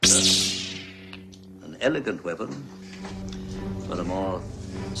An elegant weapon for a more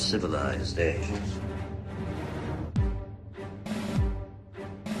civilized age.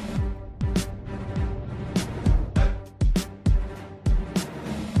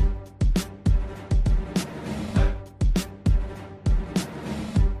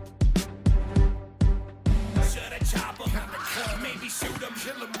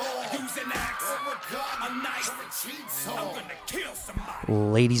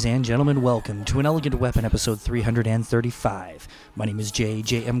 Ladies and gentlemen, welcome to An Elegant Weapon, episode 335. My name is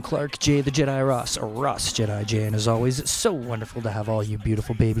J.M. Clark, J the Jedi Ross Jedi J, and as always, it's so wonderful to have all you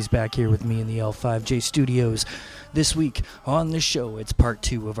beautiful babies back here with me in the L5J studios. This week on the show, it's part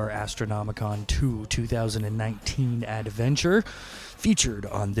 2 of our Astronomicon 2 2019 adventure. Featured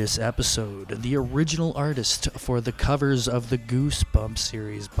on this episode, the original artist for the covers of the Goosebumps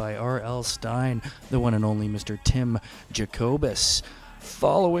series by R.L. Stine, the one and only Mr. Tim Jacobus.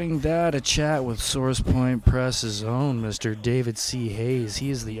 Following that, a chat with SourcePoint Press's own Mr. David C. Hayes. He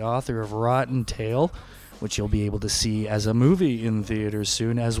is the author of Rotten Tale, which you'll be able to see as a movie in theaters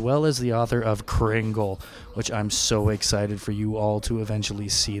soon, as well as the author of Kringle, which I'm so excited for you all to eventually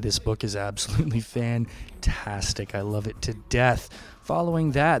see. This book is absolutely fantastic. I love it to death.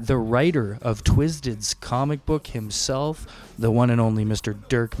 Following that, the writer of Twiztid's comic book himself, the one and only Mr.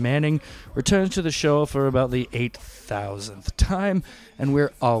 Dirk Manning, returns to the show for about the 8,000th time, and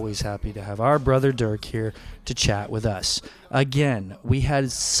we're always happy to have our brother Dirk here to chat with us. Again, we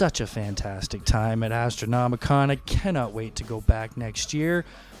had such a fantastic time at Astronomicon. I cannot wait to go back next year.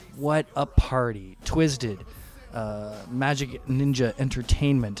 What a party. Twiztid. Magic Ninja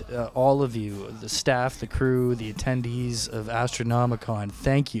Entertainment, all of you, the staff, the crew, the attendees of Astronomicon,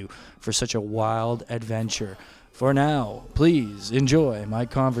 thank you for such a wild adventure. For now, please enjoy my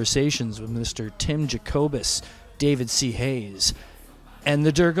conversations with Mr. Tim Jacobus, David C. Hayes, and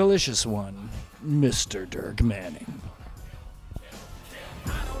the Dirkalicious one, Mr. Dirk Manning.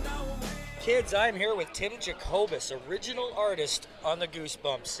 Kids, I'm here with Tim Jacobus, original artist on the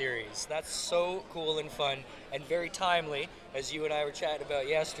Goosebumps series. That's so cool and fun and very timely, as you and I were chatting about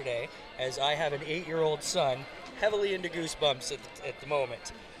yesterday, as I have an 8-year-old son heavily into Goosebumps at the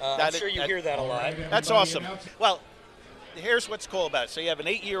moment. I'm sure you hear that a lot. That's awesome. Well, here's what's cool about it. So you have an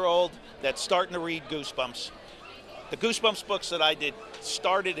 8-year-old that's starting to read Goosebumps. The Goosebumps books that I did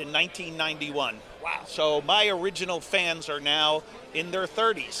started in 1991. Wow. So my original fans are now in their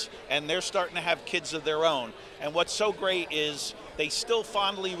 30s, and they're starting to have kids of their own. And what's so great is they still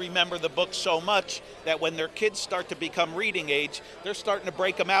fondly remember the book so much that when their kids start to become reading age, they're starting to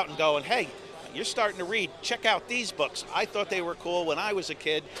break them out and going, hey, you're starting to read. Check out these books. I thought they were cool when I was a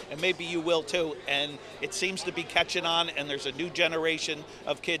kid, and maybe you will too. And it seems to be catching on, and there's a new generation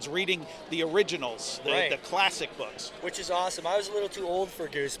of kids reading the originals, the classic books. Which is awesome. I was a little too old for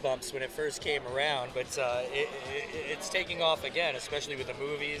Goosebumps when it first came around, but it's taking off again, especially with the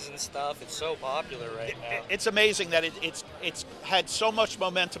movies and stuff. It's so popular right now. It's amazing that it's had so much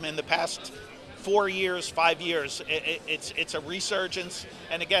momentum in the past 4 years, 5 years. It's a resurgence,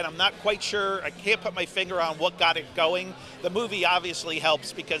 and again, I'm not quite sure. I can't put my finger on what got it going. The movie obviously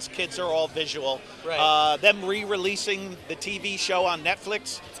helps because kids are all visual. Right. Them re-releasing the TV show on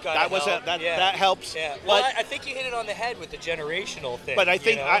Netflix, that helps. Yeah. Well, I think you hit it on the head with the generational thing. But I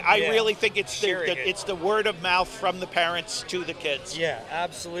think I really think it's the word of mouth from the parents to the kids. Yeah,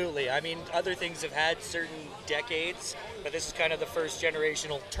 absolutely. I mean, other things have had certain decades, but this is kind of the first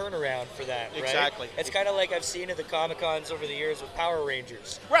generational turnaround for that, right? Exactly. It's kind of like I've seen at the Comic-Cons over the years with Power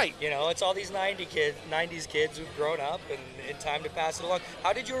Rangers. Right. You know, it's all these 90s kids who've grown up and time to pass it along.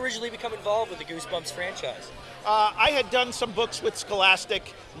 How did you originally become involved with the Goosebumps franchise? I had done some books with Scholastic,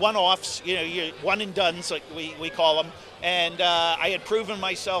 one-offs, one and dones, like we call them, and I had proven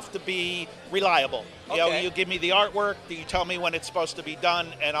myself to be reliable. Okay. You give me the artwork, you tell me when it's supposed to be done,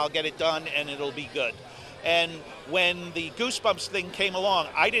 and I'll get it done, and it'll be good. And when the Goosebumps thing came along,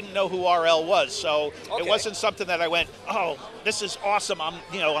 I didn't know who RL was, so It wasn't something that I went, oh, this is awesome.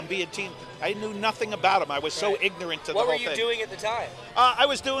 I'm being team. I knew nothing about him. I was so ignorant to the whole thing. What were you doing at the time? I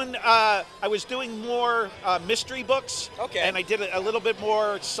was doing more mystery books, and I did a little bit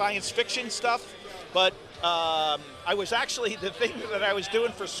more science fiction stuff. But I was actually, the thing that I was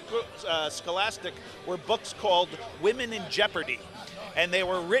doing for Scholastic were books called Women in Jeopardy, and they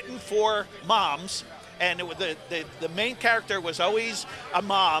were written for moms. And the main character was always a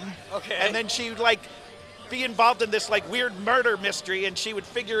mom, and then she would be involved in this weird murder mystery, and she would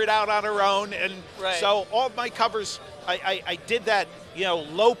figure it out on her own. And so all my covers, I did that,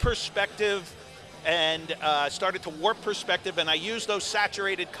 low perspective, and started to warp perspective, and I used those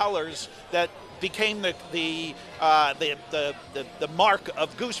saturated colors that became the mark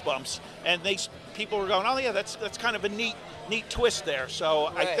of Goosebumps, and people were going, oh yeah, that's kind of a neat twist there. So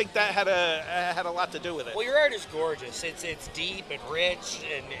I think that had a lot to do with it. Well, your art is gorgeous. It's deep and rich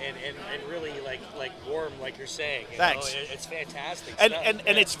and really like warm, like you're saying. Thanks. It's fantastic.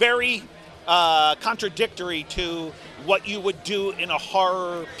 And it's very contradictory to what you would do in a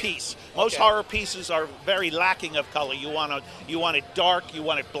horror piece. Most horror pieces are very lacking of color. You want it dark, you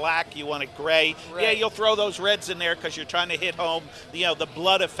want it black, you want it gray. Right. Yeah, you'll throw those reds in there because you're trying to hit home, the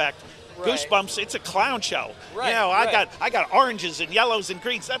blood effect. Right. Goosebumps, it's a clown show. Right, I got oranges and yellows and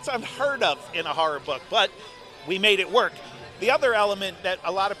greens. That's unheard of in a horror book, but we made it work. The other element that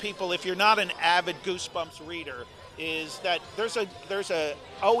a lot of people, if you're not an avid Goosebumps reader, is that there's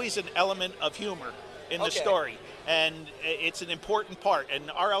always an element of humor in the story, and it's an important part.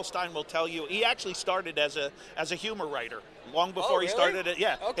 And R.L. Stine will tell you he actually started as a humor writer long before he started it.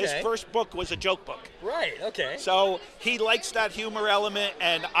 Yeah, his first book was a joke book. Right. Okay. So he likes that humor element,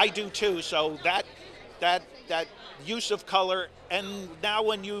 and I do too. So that use of color. And now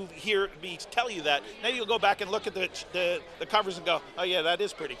when you hear me tell you that, now you'll go back and look at the covers and go, oh yeah, that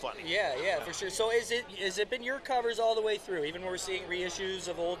is pretty funny. Yeah, for sure. So is it been your covers all the way through? Even when we're seeing reissues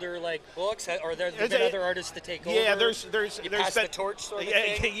of older books, or there been other artists to take over? Yeah, there's pass been the torch sort of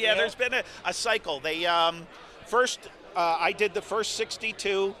thing. Yeah, there's been a cycle. They first. I did the first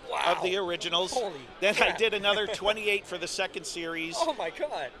 62 of the originals. Holy then crap. I did another 28 for the second series. Oh my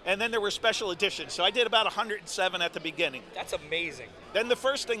God. And then there were special editions. So I did about 107 at the beginning. That's amazing. Then the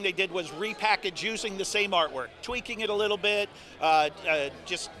first thing they did was repackage using the same artwork, tweaking it a little bit,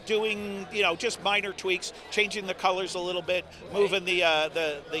 just doing, just minor tweaks, changing the colors a little bit, moving the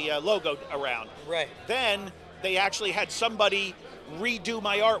logo around. Right. Then they actually had somebody redo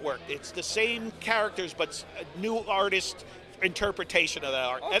my artwork. It's the same characters, but a new artist interpretation of that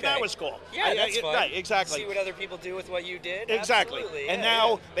art, and that was cool. Yeah, that's fun. Right, exactly. See what other people do with what you did. Exactly. Absolutely. And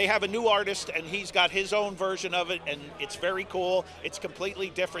now they have a new artist, and he's got his own version of it, and it's very cool. It's completely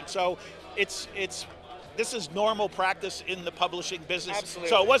different. So it's this is normal practice in the publishing business. Absolutely.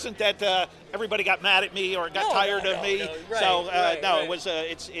 So it wasn't that everybody got mad at me or got tired of me. Right, it was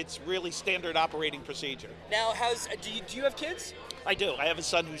it's really standard operating procedure. Now, do you have kids? I do. I have a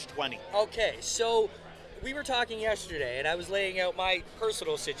son who's 20. Okay, so we were talking yesterday, and I was laying out my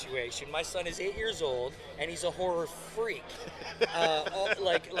personal situation. My son is 8 years old, and he's a horror freak. I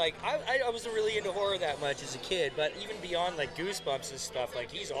wasn't really into horror that much as a kid, but even beyond Goosebumps and stuff,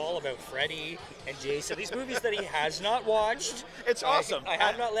 he's all about Freddy and Jason. These movies that he has not watched. It's awesome. I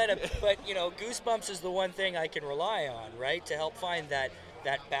have not let him, but Goosebumps is the one thing I can rely on, right, to help find that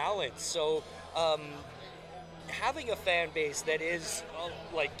balance. So. Having a fan base that is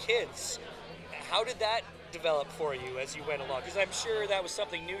like kids, how did that develop for you as you went along? Because I'm sure that was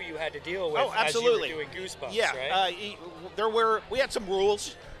something new you had to deal with as you were doing Goosebumps, right? We had some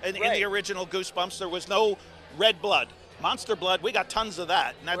rules in the original Goosebumps. There was no red blood. Monster blood, we got tons of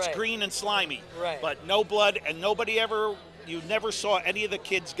that, and that's green and slimy. Right. But no blood, and you never saw any of the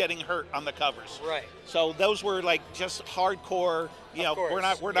kids getting hurt on the covers. Right. So those were just hardcore, we're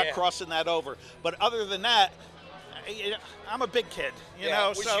not crossing that over. But other than that, I'm a big kid,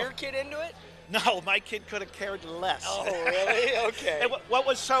 Was your kid into it? No, my kid could have cared less. Oh, really? Okay.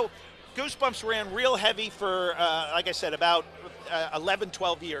 Goosebumps ran real heavy for, like I said, about 11,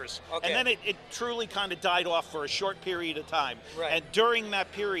 12 years. Okay. And then it truly kind of died off for a short period of time. Right. And during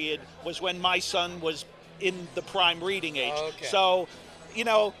that period was when my son was in the prime reading age. Okay. So,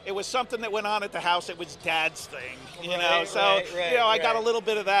 it was something that went on at the house. It was Dad's thing, I got a little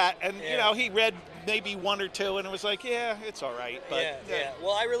bit of that. And, he read maybe one or two, and it was it's all right. But, yeah.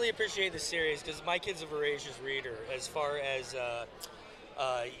 Well, I really appreciate the series because my kid's a voracious reader as far as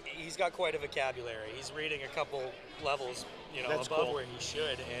he's got quite a vocabulary. He's reading a couple levels, That's above cool. where he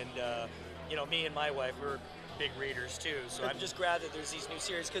should. And, me and my wife, we're big readers too, so I'm just glad that there's these new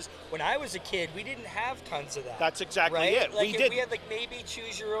series because when I was a kid, we didn't have tons of that. That's exactly right? it. We had maybe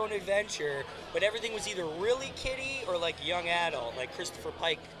choose your own adventure, but everything was either really kiddie or young adult, like Christopher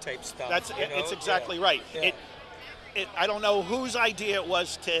Pike type stuff. It's exactly right. Yeah. I don't know whose idea it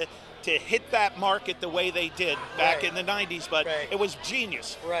was to hit that market the way they did back in the 90s, but it was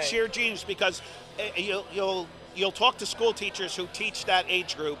genius, sheer genius, because you'll talk to school teachers who teach that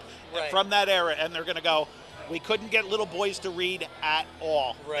age group from that era, and they're going to go, we couldn't get little boys to read at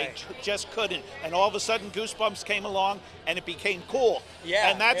all. Right. They just couldn't. And all of a sudden, Goosebumps came along, and it became cool. Yeah.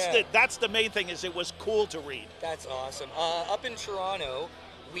 And that's the main thing, is it was cool to read. That's awesome. Up in Toronto,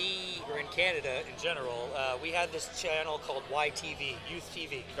 or in Canada in general, we had this channel called YTV, Youth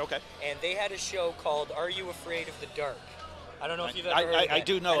TV. Okay. And they had a show called Are You Afraid of the Dark? I don't know if you've ever heard of I that.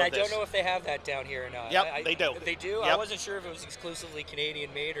 do know and of I don't this. know if they have that down here or not. Yep, they do. They do? Yep. I wasn't sure if it was exclusively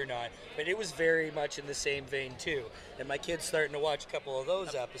Canadian made or not, but it was very much in the same vein too. And my kid's starting to watch a couple of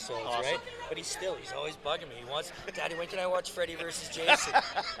those episodes, Awesome. right? But he's always bugging me. He wants, Daddy, when can I watch Freddy versus Jason?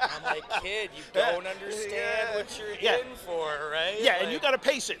 I'm like, kid, you don't understand what you're in for, right? Yeah, like, and you got to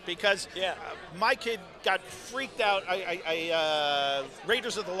pace it because Yeah. my kid got freaked out.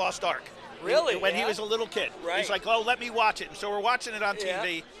 Raiders of the Lost Ark. Really? When he Yeah? was a little kid. Right. He's like, oh, let me watch it. And so we're watching it on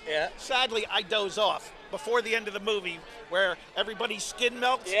TV. Yeah. Sadly, I doze off before the end of the movie where everybody's skin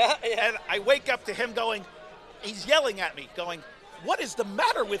melts. Yeah. And I wake up to him going, he's yelling at me, going, what is the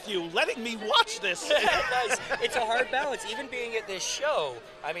matter with you letting me watch this? Guys, it's a hard balance. Even being at this show,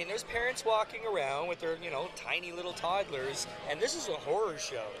 I mean, there's parents walking around with their, tiny little toddlers, and this is a horror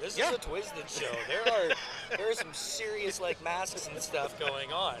show. This is a Twisted show. There are some serious masks and stuff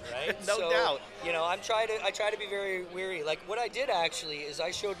going on, right? No doubt. I try to be very wary. Like what I did actually is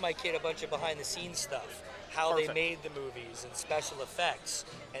I showed my kid a bunch of behind the scenes stuff. How Perfect. they made the movies and special effects,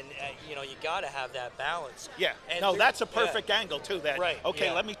 and you got to have that balance. Yeah, and no, that's a perfect angle too. That Right, okay,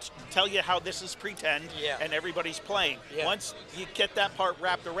 yeah. let me tell you how this is pretend, and everybody's playing. Yeah. Once you get that part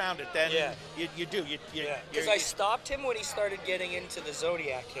wrapped around it, then you do. Because I stopped him when he started getting into the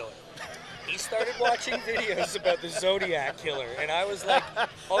Zodiac Killer. He started watching videos about the Zodiac Killer, and I was like,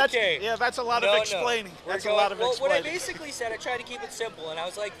 okay. That's a lot of explaining. That's a lot of What I explaining. basically said, I tried to keep it simple, and I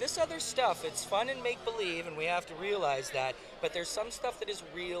was like, this other stuff, it's fun and make-believe, and we have to realize that, but there's some stuff that is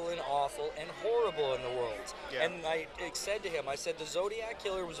real and awful and horrible in the world. Yeah. And I said to him, the Zodiac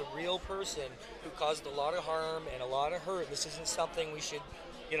Killer was a real person who caused a lot of harm and a lot of hurt. This isn't something we should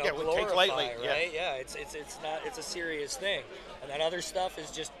we glorify, take lightly. right? Yeah, it's not. It's a serious thing, and that other stuff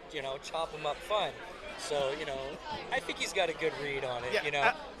is just chop 'em up fun. So I think he's got a good read on it.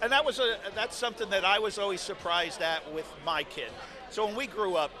 And that's something that I was always surprised at with my kid. So when we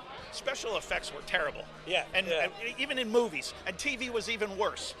grew up, special effects were terrible. Yeah. And even in movies, and TV was even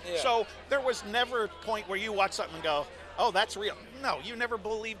worse. Yeah. So there was never a point where you watch something and go, oh, that's real. No, you never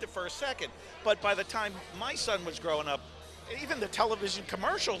believed it for a second. But by the time my son was growing up, even the television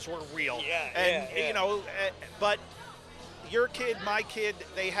commercials were real. But your kid, my kid,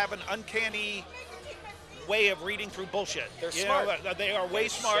 they have an uncanny way of reading through bullshit. They're smart. They are way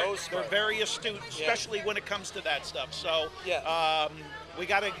smart. So smart. They're very astute, especially when it comes to that stuff. So Yeah. we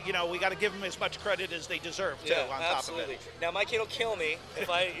gotta give them as much credit as they deserve too. On absolutely. top of it. Now my kid will kill me if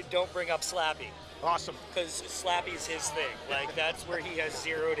I don't bring up Slappy. Awesome. Because Slappy's his thing. That's where he has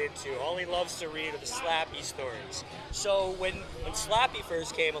zeroed into. All he loves to read are the Slappy stories. So when Slappy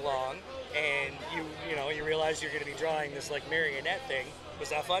first came along, and you realize you're going to be drawing this marionette thing, was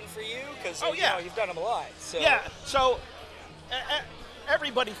that fun for you? Because you've done them a lot. So. Yeah. So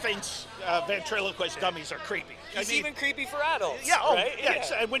everybody thinks ventriloquist dummies are creepy. He's even creepy for adults. Yeah. Oh, right? yeah.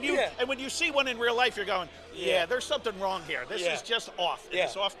 And when you see one in real life, you're going, there's something wrong here. This is just off.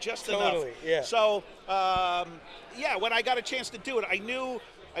 It's off just enough. Yeah. So, when I got a chance to do it, I knew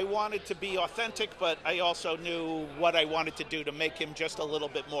I wanted to be authentic, but I also knew what I wanted to do to make him just a little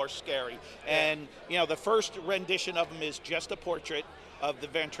bit more scary. Yeah. And, the first rendition of him is just a portrait of the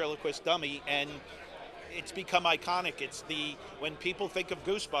ventriloquist dummy, and it's become iconic. It's when people think of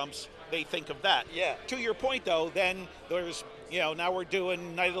Goosebumps, they think of that. Yeah. To your point, though, then there's, now we're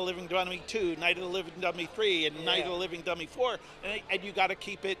doing Night of the Living Dummy 2, Night of the Living Dummy 3, and Night of the Living Dummy 4, and you got to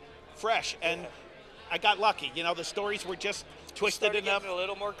keep it fresh. And I got lucky. The stories were just twisted enough. A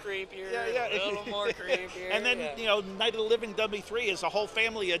little more creepier. Yeah. A little more creepier. And then, Night of the Living Dummy 3 is a whole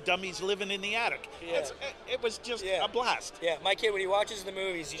family of dummies living in the attic. Yeah. It was just a blast. Yeah, my kid, when he watches the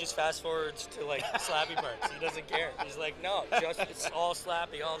movies, he just fast forwards to Slappy parts. He doesn't care. He's like, no, it's all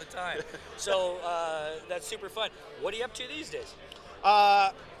Slappy all the time. So that's super fun. What are you up to these days?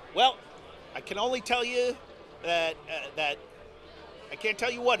 Well, I can only tell you that I can't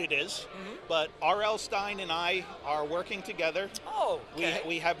tell you what it is, but R.L. Stein and I are working together. Oh, okay.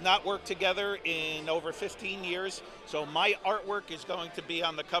 We have not worked together in over 15 years, so my artwork is going to be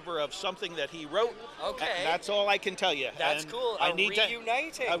on the cover of something that he wrote. Okay. That's all I can tell you. That's and cool.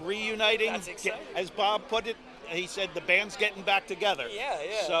 Reuniting. That's exciting. As Bob put it, he said the band's getting back together. Yeah.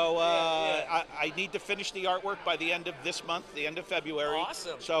 So I need to finish the artwork by the end of this month, the end of February.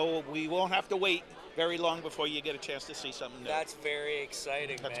 Awesome. So we won't have to wait very long before you get a chance to see something new. That's very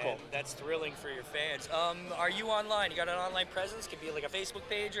exciting, That's man. cool. That's thrilling for your fans. Are you online? You got an online presence? Could be a Facebook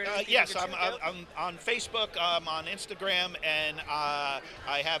page or anything? Yes, I'm on Facebook, I'm on Instagram, and I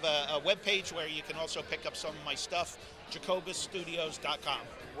have a web page where you can also pick up some of my stuff, jacobusstudios.com.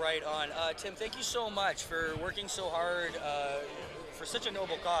 Right on. Tim, thank you so much for working so hard for such a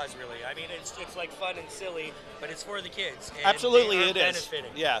noble cause, really. I mean, it's like fun and silly, but it's for the kids. And Absolutely, they are it is.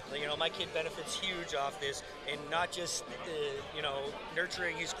 benefiting. Yeah. You know, my kid benefits huge off this, and not just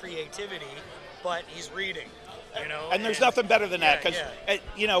nurturing his creativity, but he's reading. You know, and there's nothing better than that because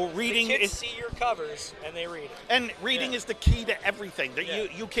reading the kids is see your covers and they read it. And reading is the key to everything.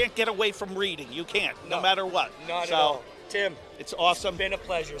 You can't get away from reading. You can't, no matter what. Not at all. Tim, it's awesome. It's been a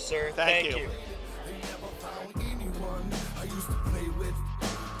pleasure, sir. Thank you. They never found anyone I used to play with,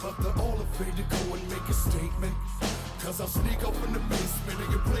 but they're all afraid to go and make a statement. Cause I'll sneak up in the basement of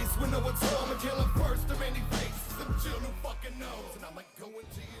your place when no one's home and kill them first of any faces. Them children fucking knows, and I might go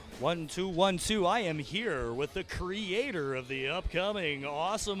into you. 1 2 1 2. I am here with the creator of the upcoming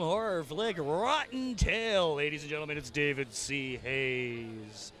awesome horror flick Rotten Tail. Ladies and gentlemen, it's David C.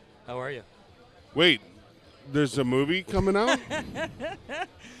 Hayes. How are you? Wait, there's a movie coming out?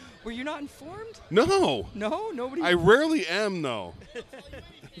 Were you not informed? No. No? Nobody? I rarely am, though.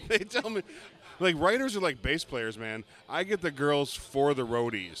 They tell me, like, writers are like bass players, man. I get the girls for the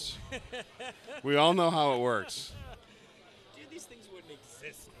roadies. We all know how it works. Dude, these things wouldn't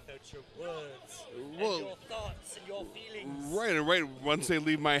exist without your words Well, and your thoughts and your feelings. Right. Once they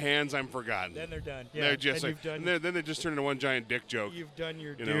leave my hands, I'm forgotten. Then they're done. Yeah. They're just and like, then they just turn into one giant dick joke. You've done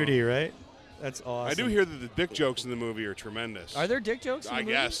your You know. duty, right? That's awesome. I do hear that the dick jokes in the movie are tremendous. Are there dick jokes in the I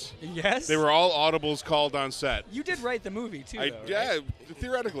movie? guess. Yes? They were all audibles called on set. You did write the movie, too, though, right? Yeah,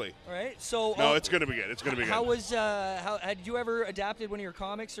 theoretically. All right. So No, it's going to be good. It's going to be good. How was how had you ever adapted one of your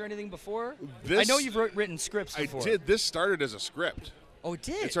comics or anything before? This- I know you've written scripts I before. did. This started as a script. Oh, it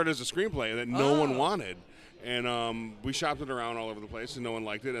did. It started as a screenplay that no one wanted. And we shopped it around all over the place, and no one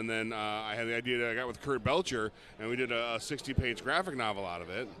liked it. And then I had the idea that I got with Kurt Belcher, and we did a 60-page graphic novel out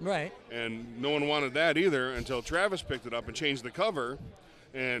of it. Right. And no one wanted that either until Travis picked it up and changed the cover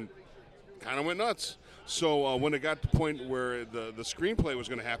and kind of went nuts. So when it got to the point where the screenplay was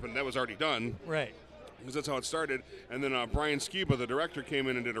going to happen, that was already done. Right. Because that's how it started. And then Brian Skiba, the director, came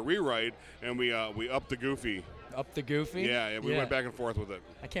in and did a rewrite, and we upped the Goofy. Up the Goofy? Yeah, we went back and forth with it.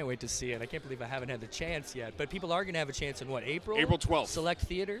 I can't wait to see it. I can't believe I haven't had the chance yet. But people are going to have a chance in what, April? April 12th. Select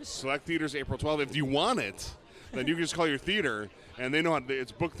theaters? Select theaters, April 12th. If you want it, then you can just call your theater, and they know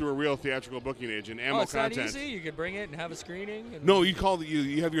it's booked through a real theatrical booking agent, Ammo it's Content. that easy? You could bring it and have a screening? And No, you call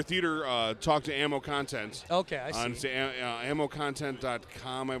you have your theater talk to Ammo Content. Okay, I see. On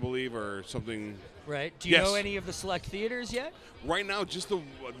ammocontent.com, I believe, or something. Right. Do you Yes. know any of the select theaters yet? Right now, just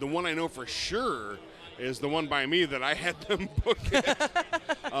the one I know for sure is the one by me that I had them book it.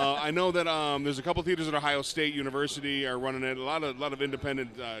 I know that there's a couple theaters at Ohio State University are running it. A lot of independent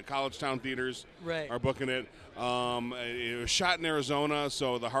college town theaters are booking it. It was shot in Arizona,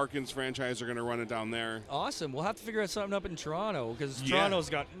 so the Harkins franchise are going to run it down there. Awesome. We'll have to figure out something up in Toronto because Toronto's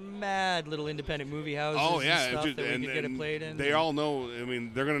got mad little independent movie houses Oh yeah, and stuff dude, that we and, could get it and played in. they all know. I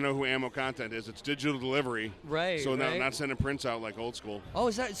mean, they're going to know who Ammo Content is. It's digital delivery, Right. So right. not sending prints out like old school. Oh,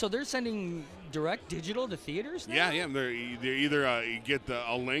 is that so? They're sending direct digital to theaters now? Yeah. They're either you get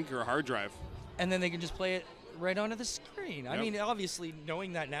a link or a hard drive. And then they can just play it right onto the screen. I Yep. mean, obviously,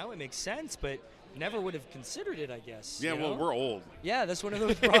 knowing that now, it makes sense, but never would have considered it, I guess. Yeah, you well, know? we're old. Yeah, that's one of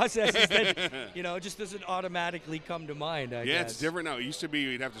those processes that, just doesn't automatically come to mind, I guess. Yeah, it's different now. It used to be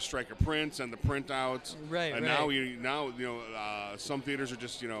you'd have to strike a print, send the printouts. Right, And right. now some theaters are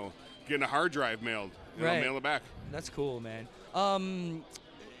just getting a hard drive mailed. Right. Mail it back. That's cool, man.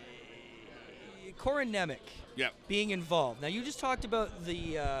 Corin Nemec Yep. being involved. Now, you just talked about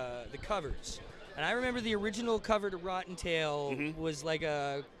the covers. And I remember the original cover to Rotten Tail was like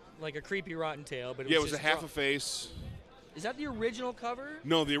a creepy Rotten Tail, but Yeah, it was a just half a face. Is that the original cover?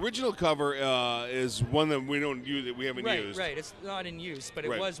 No, the original cover is one that we don't use. That we haven't used. Right. It's not in use, but it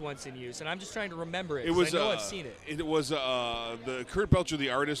Right. was once in use, and I'm just trying to remember it. It was. I know I've seen it. It was the Kurt Belcher, the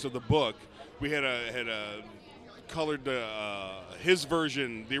artist of the book. We had colored his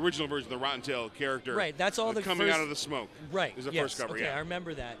version, the original version of the Rotten Tail character. Right. That's all the coming first, out of the smoke. Right. Is the yes, first cover. Okay, Yeah. I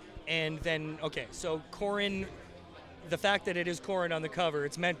remember that. And then so Corin, the fact that it is Corin on the cover,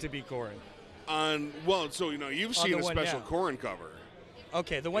 it's meant to be Corin. You've seen the a one special now. Corin cover.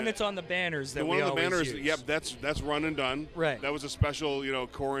 Okay, the one that's on the banners that The one we on the always banners, use. yep, that's run and done. Right. That was a special,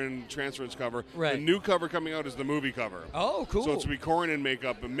 Corin transference cover. Right. The new cover coming out is the movie cover. Oh, cool. So it's going to be Corin in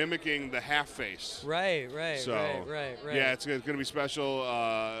makeup, mimicking the half face. Right. So, Right. Yeah, it's going to be special.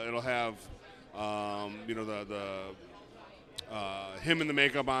 It'll have, him in the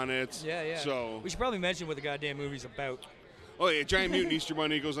makeup on it. Yeah. So we should probably mention what the goddamn movie's about. Oh, yeah, giant mutant Easter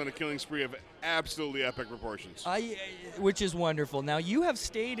bunny goes on a killing spree of absolutely epic proportions. Which is wonderful. Now, you have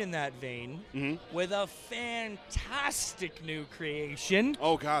stayed in that vein with a fantastic new creation.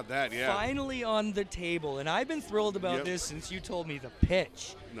 Oh, God, that, yeah. Finally on the table. And I've been thrilled about this since you told me the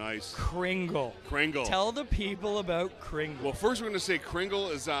pitch. Nice. Kringle. Kringle. Tell the people about Kringle. Well, first we're going to say Kringle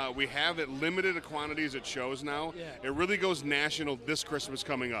is we have it limited quantities at shows now. Yeah. It really goes national this Christmas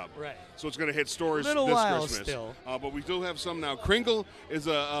coming up. Right. So it's going to hit stores Little this while Christmas. still. But we still have some now. Kringle is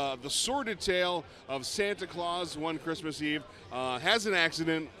the sordid tale of Santa Claus one Christmas Eve. Has an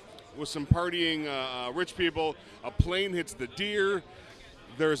accident with some partying rich people. A plane hits the deer.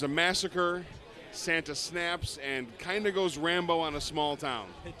 There's a massacre. Santa snaps and kind of goes Rambo on a small town.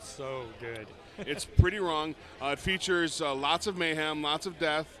 It's so good. It's pretty wrong. It features lots of mayhem, lots of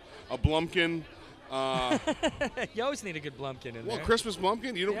death, a Blumpkin. You always need a good Blumpkin in there. Well, Christmas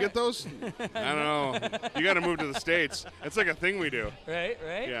Blumpkin? You don't get those? I don't know. You got to move to the States. It's like a thing we do. Right?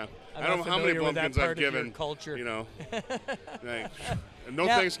 Yeah. I'm I don't not know how many familiar with that Blumpkins part I've of your given. culture. You know. And no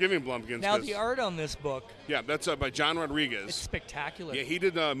Now- Thanksgiving Blumpkins. Now, 'cause- the art on this book, yeah, that's by John it's Rodriguez. spectacular. Yeah, he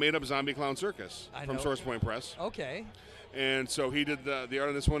did Made Up Zombie Clown Circus I from know. Source Point Press. Okay. And so he did the art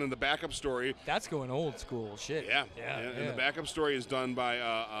on this one, and the backup story. That's going old school shit. Yeah. Yeah. And the backup story is done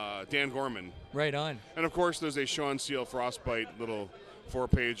by Dan Gorman. Right on. And of course, there's a Sean Seal Frostbite little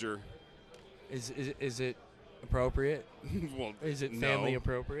 4-pager. Is it appropriate? Well, Is it no. family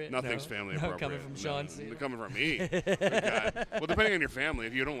appropriate? Nothing's No? family No, appropriate. coming from Sean Seal? Coming from me. Good God. Well, depending on your family,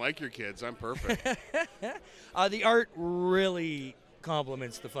 if you don't like your kids, I'm perfect. The art really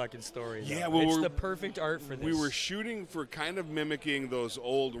complements the fucking story. Though. Yeah, well, it's we're- the perfect art for this. We were shooting for kind of mimicking those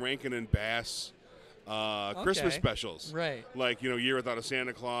old Rankin and Bass Christmas specials. Right. Like, Year Without a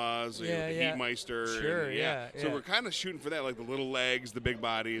Santa Claus, the Heatmeister. Sure, and, yeah, So yeah. we're kind of shooting for that, like the little legs, the big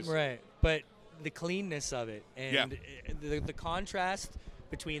bodies. Right, but the cleanness of it and Yeah. the contrast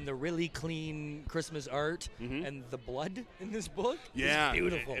between the really clean Christmas art and the blood in this book Yeah, is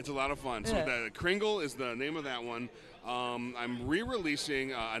beautiful. It's a lot of fun. Yeah. So the Kringle is the name of that one. I'm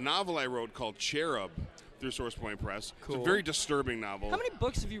re-releasing a novel I wrote called Cherub through Source Point Press. It's Cool. a very disturbing novel. How many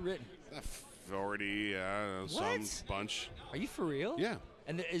books have you written? 40, some What? bunch. Are you for real? Yeah.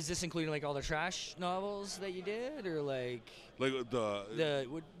 And is this including like all the trash novels that you did, or like Like the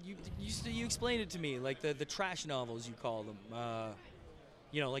what you explained it to me, like the trash novels you call them,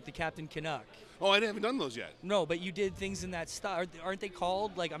 like the Captain Canuck. Oh, I haven't done those yet. No, but you did things in that style. Aren't they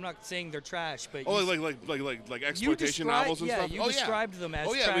called like? I'm not saying they're trash, but Oh, you, like exploitation novels and stuff. you described them as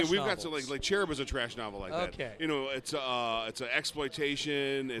Oh yeah, trash I mean we've novels. got like Cherub is a trash novel like that. Okay. It's an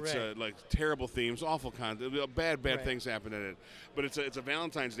exploitation. It's Right. like terrible themes, awful content, bad Right. things happen in it. But it's a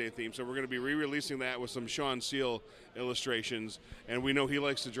Valentine's Day theme, so we're going to be re-releasing that with some Sean Seal illustrations, and we know he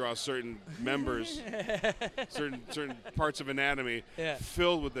likes to draw certain members, certain parts of anatomy Yeah.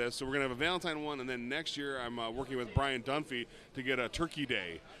 filled with this. So we're going to have a Valentine one, and then next year I'm working with Brian Dunphy to get a Turkey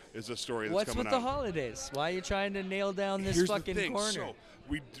Day. Is a story that's What's coming with out. the holidays? Why are you trying to nail down this Here's fucking the thing. corner? So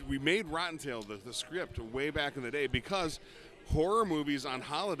we made Rotten Tail the script way back in the day because horror movies on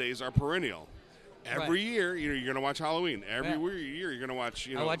holidays are perennial. Every Right. year, you're going to watch Halloween. Every Yeah. year, you're going to watch.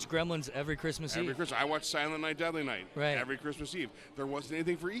 I watch Gremlins every Christmas every Eve. Christmas. I watch Silent Night, Deadly Night. Right. Every Christmas Eve. There wasn't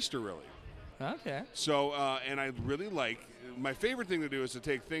anything for Easter really. Okay. So, and I really like. My favorite thing to do is to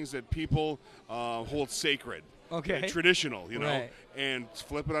take things that people hold sacred. Okay. Traditional, Right. and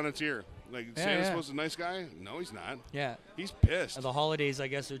flip it on its ear. Like Yeah, Santa's yeah. supposed to be a nice guy? No, he's not. Yeah. He's pissed. The holidays, I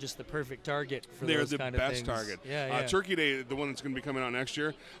guess, are just the perfect target for They're those the kind best of things. target. Yeah. Turkey Day, the one that's going to be coming out next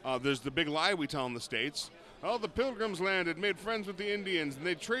year. There's the big lie we tell in the States. Oh, the Pilgrims landed, made friends with the Indians, and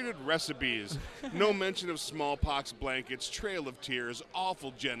they traded recipes. No mention of smallpox blankets, trail of tears,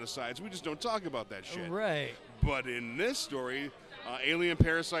 awful genocides. We just don't talk about that shit. Right. But in this story, alien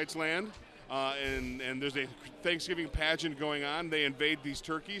parasites land, and there's a Thanksgiving pageant going on. They invade these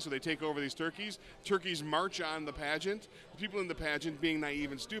turkeys, so they take over these turkeys. Turkeys march on the pageant. The people in the pageant, being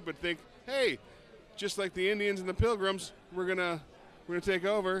naive and stupid, think, hey, just like the Indians and the Pilgrims, we're gonna take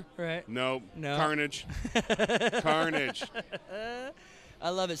over. Right. No. No. Carnage. Carnage. I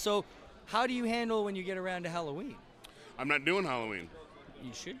love it. So, how do you handle when you get around to Halloween? I'm not doing Halloween.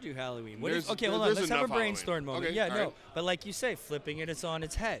 You should do Halloween. There's- Okay, hold on. there's Let's have a enough brainstorm Halloween. moment. Okay, Yeah, all no. right. But like you say, flipping it's on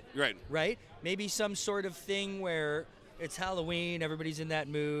its head. Right. Right? Maybe some sort of thing where it's Halloween, everybody's in that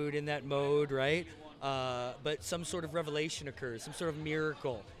mood, in that mode, right? But some sort of revelation occurs, some sort of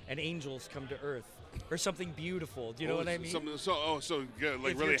miracle, and angels come to earth. Or something beautiful. Do you know what I mean? So good.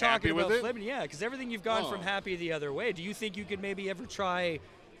 Like if really you're talking happy with about it? flipping, yeah, because everything you've gone from Oh. happy the other way. Do you think you could maybe ever try,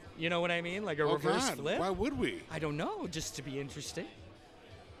 you know what I mean, like a reverse God, flip? why would we? I don't know, just to be interesting.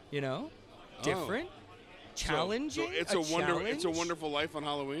 You know, different, So challenging. it's a wonderful life on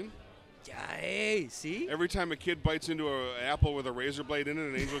Halloween. Yeah, hey, see? Every time a kid bites into an apple with a razor blade in it,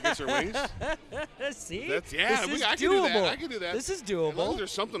 an angel gets her wings. See? I This can is do that. doable. I can do that. This is As long doable. as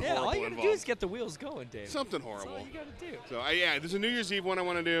there's something Yeah, horrible all you gotta involved. do is get the wheels going, Dave. Something That's horrible. all you gotta do. So there's a New Year's Eve one I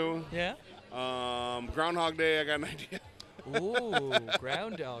want to do. Yeah? Groundhog Day, I got an idea. Ooh,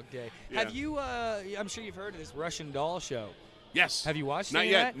 Groundhog Day. Yeah. Have you, I'm sure you've heard of this Russian Doll show. Yes. Have you watched Not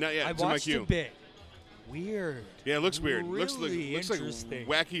any yet. of that? Not yet. I It's in my watched queue. a bit. Weird. Yeah, it looks weird. Really looks like interesting.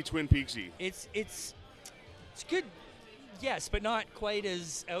 wacky Twin Peaksy. It's good, yes, but not quite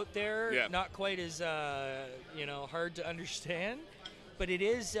as out there. Yeah. Not quite as hard to understand. But it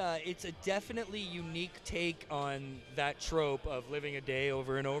is. It's a definitely unique take on that trope of living a day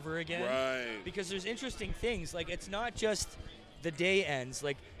over and over again. Right. Because there's interesting things. Like it's not just the day ends.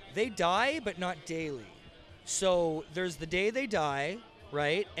 Like they die, but not daily. So there's the day they die,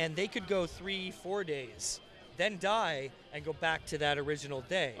 right? And they could go 3-4 days, then die and go back to that original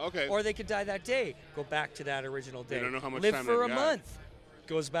day. Okay. Or they could die that day, go back to that original day. They don't know how much Live time for a they've got. month,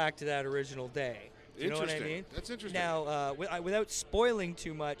 goes back to that original day. You know what I Interesting. mean? That's interesting. Now, without spoiling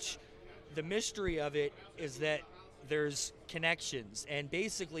too much, the mystery of it is that there's connections. And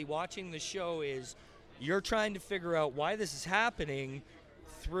basically watching the show is you're trying to figure out why this is happening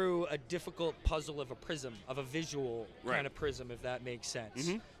through a difficult puzzle of a prism, of a visual Right. kind of prism, if that makes sense.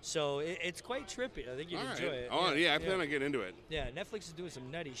 Mhm. So it's quite trippy. I think you'd All right. enjoy it. Oh, yeah, I plan on getting into it. Yeah, Netflix is doing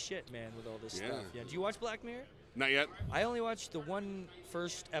some nutty shit, man, with all this Yeah. stuff. Yeah. Do you watch Black Mirror? Not yet. I only watched the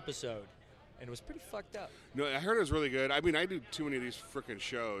first episode, and it was pretty fucked up. No, I heard it was really good. I mean, I do too many of these freaking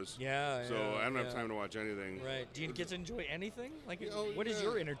shows. Yeah, So yeah, I don't have yeah. time to watch anything. Right. Do you get to enjoy anything? Like, Oh, what is yeah.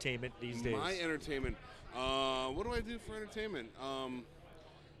 your entertainment these days? My entertainment. What do I do for entertainment?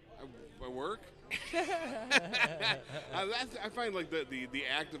 I work. I find like the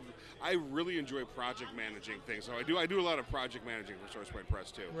act of I really enjoy project managing things. So I do a lot of project managing for SourcePoint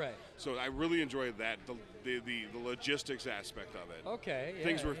Press too. Right. So I really enjoy that the logistics aspect of it. Okay. Yeah,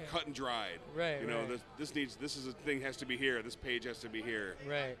 Things were yeah. cut and dried. Right, You know, right. this is a thing has to be here. This page has to be here.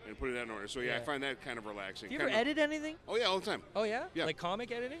 Right. And putting that in order. So yeah, I Yeah. find that kind of relaxing. Do you ever Kind of- edit anything? Oh yeah, all the time. Oh yeah. Yeah. Like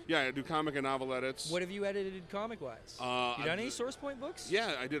comic editing? Yeah, I do comic and novel edits. What have you edited comic-wise? you done any SourcePoint books?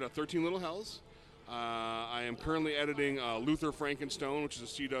 Yeah, I did 13 Little Hells. I am currently editing Luther Frankenstone, which is a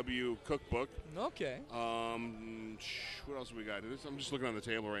CW cookbook. Okay. What else have we got? I'm just looking on the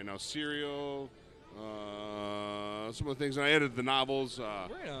table right now. Serial, some of the things. And I edited the novels.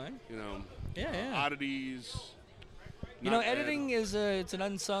 Right on. You know, Yeah, yeah. oddities. You know, Not bad. editing is it's an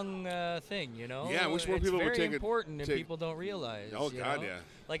unsung thing. You know. Yeah, I wish more It's people would very take it- important, and take- people don't realize. Oh, you God, know? yeah.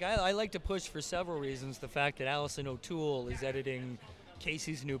 Like I like to push for several reasons the fact that Alison O'Toole is editing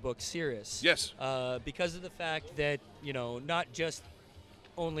Casey's new book, Sirius. Yes. Because of the fact that not just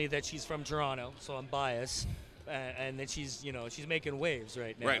only that she's from Toronto, so I'm biased, and that she's making waves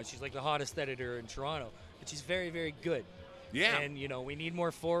right now. Right. She's like the hottest editor in Toronto, but she's very, very good. Yeah. And we need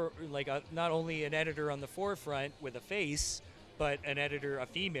more not only an editor on the forefront with a face, but a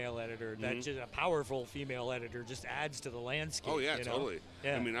female editor that just a powerful female editor just adds to the landscape. Oh yeah, you know? totally.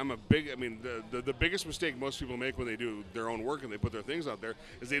 Yeah. I mean, the biggest mistake most people make when they do their own work and they put their things out there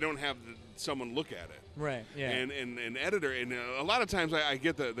is they don't have someone look at it. Right. Yeah. And an editor, and a lot of times I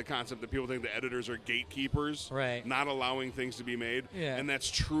get the concept that people think the editors are gatekeepers, Right. not allowing things to be made. Yeah. And that's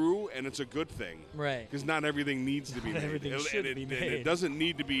true, and it's a good thing. Right. Because not everything needs to be made. everything And should it, be and made. it doesn't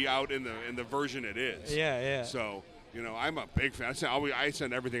need to be out in the version it is. Yeah, yeah. So. I'm a big fan. I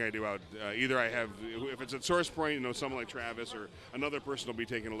send everything I do out. Either I have, if it's at SourcePoint, someone like Travis or another person will be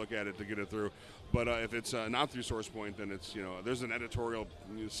taking a look at it to get it through. But if it's not through SourcePoint, then it's there's an editorial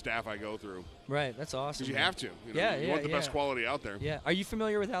staff I go through Right. That's awesome. because you man. have to. Yeah, you want the yeah. best quality out there. Yeah. Are you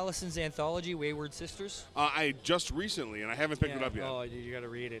familiar with Allison's anthology, Wayward Sisters? I just recently, and I haven't picked it up yet. Oh, you got to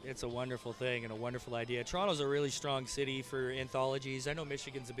read it. It's a wonderful thing and a wonderful idea. Toronto's a really strong city for anthologies. I know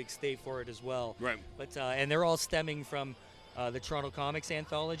Michigan's a big state for it as well. Right. But and they're all stemming from the Toronto Comics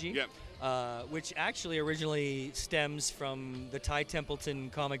Anthology, Yep. which actually originally stems from the Ty Templeton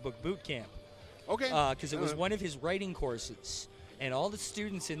Comic Book Boot Camp. Okay. Because it was one of his writing courses. And all the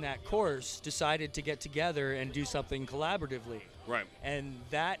students in that course decided to get together and do something collaboratively. Right. And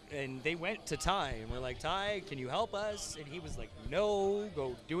they went to Ty and were like, Ty, can you help us? And he was like, no,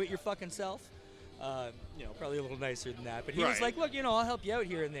 go do it your fucking self. Probably a little nicer than that. But he was Right. like, look, I'll help you out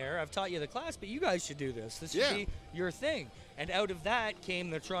here and there. I've taught you the class, but you guys should do this. This should Yeah. be your thing. And out of that came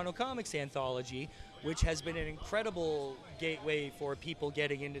the Toronto Comics Anthology, which has been an incredible gateway for people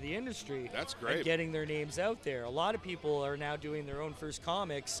getting into the industry. That's great. And getting their names out there. A lot of people are now doing their own first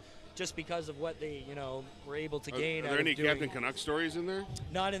comics just because of what they, were able to gain Are out there of any doing. Captain Canuck stories in there?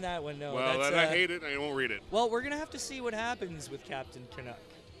 Not in that one, no. Well, That's, then I hate it. I won't read it. Well, we're going to have to see what happens with Captain Canuck.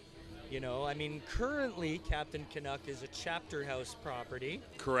 You know, I mean, currently Captain Canuck is a Chapter House property,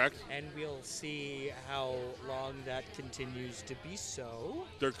 Correct. and we'll see how long that continues to be so.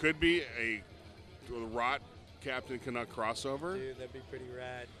 There could be a Rot Captain Canuck crossover. Dude, that'd be pretty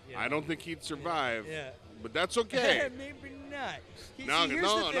rad. You I know? don't think he'd survive. Yeah. But that's okay. Maybe not. No, See,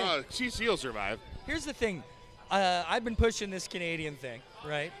 here's the thing. CC will survive. Here's the thing. I've been pushing this Canadian thing,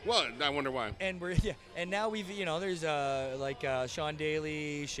 right? Well, I wonder why. And and now we've, there's Sean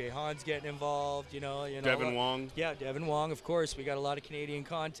Daly, Shay Hans getting involved, Devin Wong. Yeah, Devin Wong, of course. We got a lot of Canadian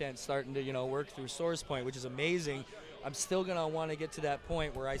content starting to, work through SourcePoint, which is amazing. I'm still gonna want to get to that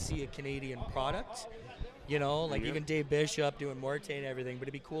point where I see a Canadian product, even Dave Bishop doing Morte and everything. But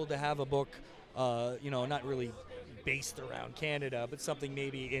it'd be cool to have a book, not really based around Canada, but something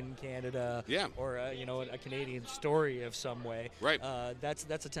maybe in Canada, or a Canadian story of some way. Right.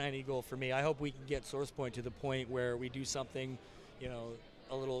 That's a tiny goal for me. I hope we can get SourcePoint to the point where we do something,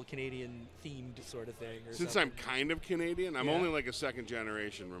 a little Canadian themed sort of thing. Since I'm kind of Canadian, I'm only like a second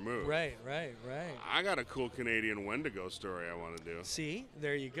generation removed. Right. I got a cool Canadian Wendigo story I want to do. See,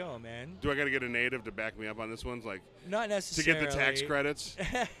 there you go, man. Do I got to get a native to back me up on this one? Like, not necessarily. To get the tax credits?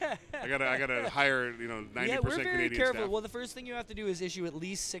 I gotta hire 90% yeah, we're very Canadian careful. staff. Well, the first thing you have to do is issue at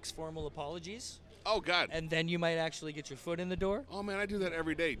least 6 formal apologies. Oh, God. And then you might actually get your foot in the door. Oh, man, I do that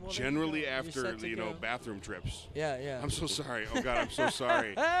every day, well, generally You're after, set to go. bathroom trips. Yeah. I'm so sorry. Oh, God, I'm so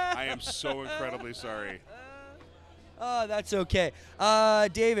sorry. I am so incredibly sorry. Oh, that's okay.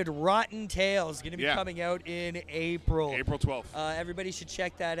 David, Rotten Tales going to be coming out in April. April 12th. Everybody should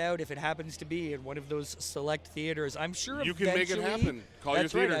check that out if it happens to be in one of those select theaters. I'm sure you can make it happen. Call your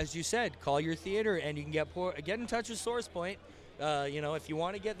theater. That's right, as you said. Call your theater, and you can get in touch with SourcePoint. If you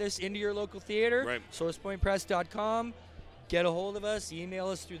want to get this into your local theater, SourcePointPress.com. Get a hold of us. Email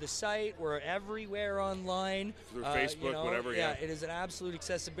us through the site. We're everywhere online. Through Facebook, whatever. Yeah, it is an absolute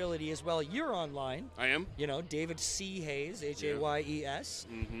accessibility as well. You're online. I am. David C. Hayes, Hayes.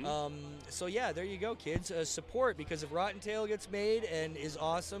 Mm-hmm. So there you go, kids. Support, because if Rotten Tail gets made and is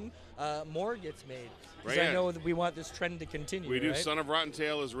awesome, more gets made. Because I know that we want this trend to continue. We do. Son of Rotten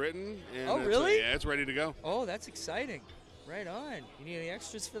Tail is written. And oh, really? Yeah, it's ready to go. Oh, that's exciting. Right on. You need any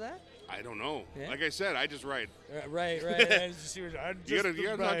extras for that? I don't know. Yeah. Like I said, I just write. Right. You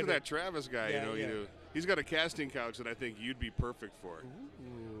gotta talk to that Travis guy. You do. He's got a casting couch that I think you'd be perfect for.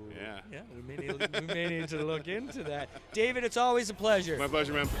 Ooh. Yeah. We may need to look into that. David, it's always a pleasure. My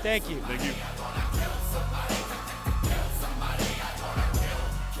pleasure, man. Thank you. Thank you.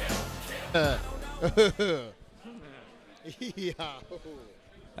 Yeah.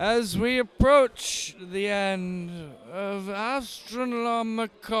 As we approach the end of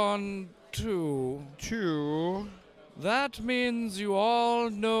Astronomicon 2, that means you all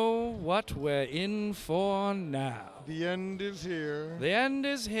know what we're in for now. The end is here. The end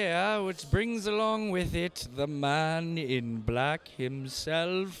is here, which brings along with it the man in black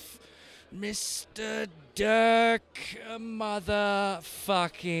himself, Mr. Dirk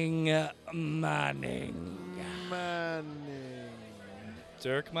motherfucking Manning.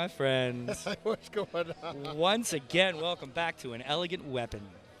 Dirk, my friend. What's going on? Once again, welcome back to An Elegant Weapon.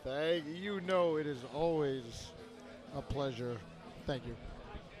 Thank you. It is always a pleasure. Thank you.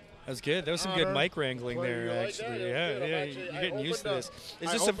 That was good. That was some good mic wrangling there, actually. Yeah. You're getting used to this.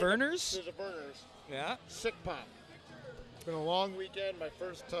 Is this a Verner's? This is a Verner's. Yeah. Sick Pop. It's been a long weekend. My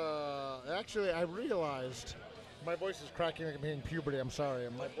first, actually, I realized my voice is cracking like I'm hitting puberty. I'm sorry.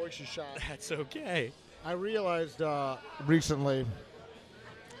 My voice is shot. That's okay. I realized recently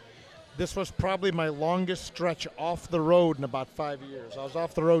this was probably my longest stretch off the road in about 5 years. I was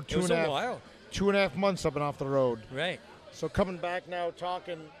off the road 2.5 months. I've been off the road. Right. So coming back now,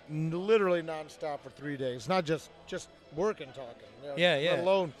 talking literally nonstop for 3 days. Not just working, talking. Yeah. Let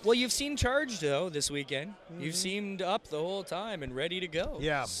alone. Well, you've seemed charged though this weekend. Mm-hmm. You've seemed up the whole time and ready to go.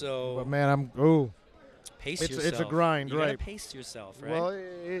 Yeah. So. But man, pace yourself. It's a grind, you right? You gotta pace yourself, right? Well,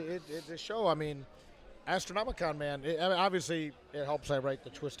 it's a show. I mean, Astronomicon, man. Obviously, it helps. I write the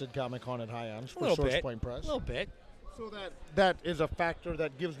Twisted Comic Haunted Highons for SourcePoint Press. A little bit. So that is a factor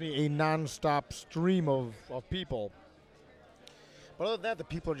that gives me a nonstop stream of people. But other than that, the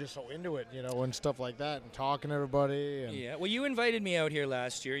people are just so into it, and stuff like that, and talking to everybody. And yeah. Well, you invited me out here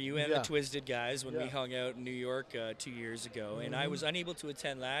last year. You and the Twisted guys when we hung out in New York 2 years ago, and I was unable to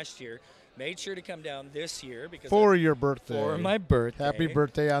attend last year. Made sure to come down this year because for your birthday. For my birthday. Happy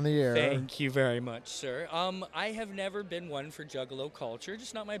birthday on the air. Thank you very much, sir. I have never been one for Juggalo culture.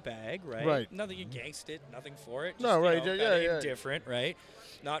 Just not my bag, right? Right. Nothing against it. Nothing for it. Just, no, right. Indifferent, right?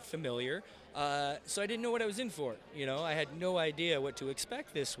 Not familiar. So I didn't know what I was in for. I had no idea what to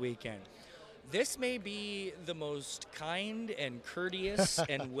expect this weekend. This may be the most kind and courteous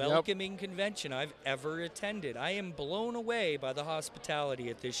and welcoming convention I've ever attended. I am blown away by the hospitality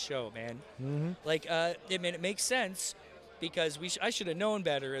at this show, man. Mm-hmm. Like, I mean, it makes sense because I should have known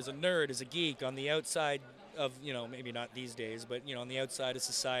better as a nerd, as a geek on the outside of, maybe not these days, but, on the outside of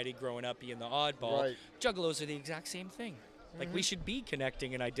society, growing up, being the oddball. Right. Juggalos are the exact same thing. Like, we should be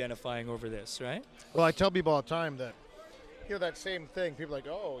connecting and identifying over this, right? Well, I tell people all the time that, that same thing. People are like,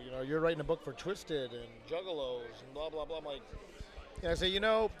 oh, you're writing a book for Twisted and Juggalos and blah, blah, blah. I'm like, I say,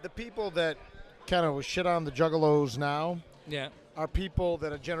 the people that kind of shit on the Juggalos now are people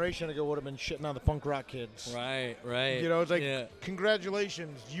that a generation ago would have been shitting on the punk rock kids. Right. It's like,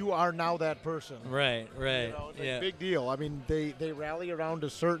 congratulations, you are now that person. Right. It's like a big deal. I mean, they rally around a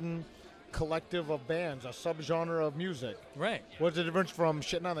certain collective of bands, a subgenre of music. Right. What's the difference from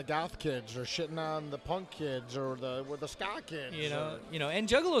shitting on the goth kids or shitting on the punk kids or the ska kids? And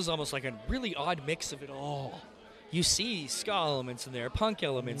Juggalo is almost like a really odd mix of it all. You see ska elements in there, punk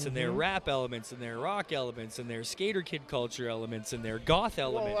elements in there, rap elements in there, rock elements in there, skater kid culture elements in there, goth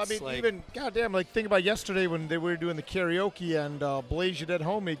elements. Well, I mean, even goddamn, think about yesterday when they were doing the karaoke and Blaze Your Dead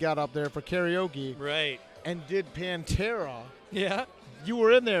Homie got up there for karaoke. Right. And did Pantera. Yeah. You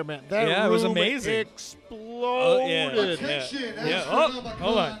were in there, man. That room it was amazing. Exploded. Attention,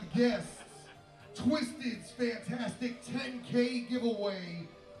 hold on. Guests, Twisted's fantastic 10K giveaway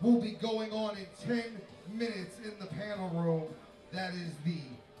will be going on in 10 minutes in the panel room. That is the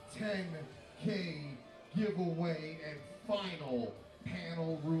 10K giveaway and final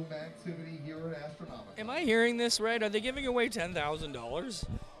panel room activity here at Astronomica. Am I hearing this right? Are they giving away $10,000?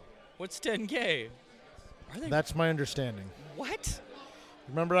 What's 10K? That's my understanding. What?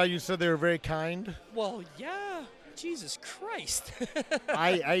 Remember how you said they were very kind? Well, yeah. Jesus Christ.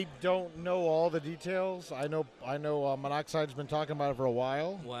 I don't know all the details. I know Monoxide's been talking about it for a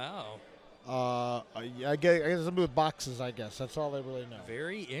while. Wow. I guess something with boxes, I guess. That's all I really know.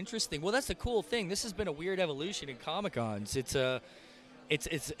 Very interesting. Well, that's the cool thing. This has been a weird evolution in Comic-Cons. There's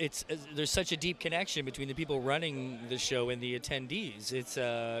such a deep connection between the people running the show and the attendees. It's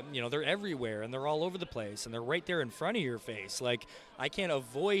they're everywhere and they're all over the place and they're right there in front of your face. Like, I can't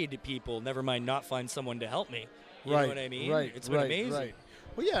avoid people, never mind not find someone to help me. You know what I mean? Right. It's been amazing. Right.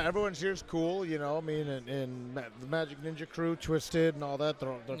 Well, yeah, everyone's here's cool, I mean, and the Magic Ninja crew, Twisted and all that,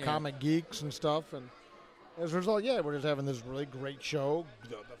 they're comic geeks and stuff, and as a result, we're just having this really great show.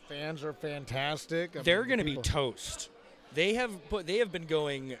 The fans are fantastic. They're going to be toast. They have been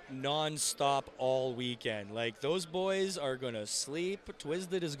going nonstop all weekend. Like, those boys are going to sleep.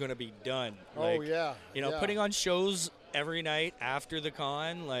 Twisted is going to be done. Like, putting on shows every night after the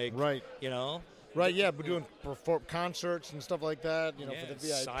con, like, Right, yeah, we're doing concerts and stuff like that, for the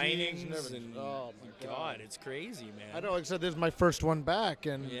VIPs signings and everything. And oh my God, it's crazy, man. I know, like I said, this is my first one back,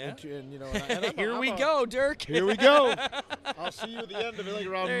 and here we go, Dirk. Here we go. I'll see you at the end of it, like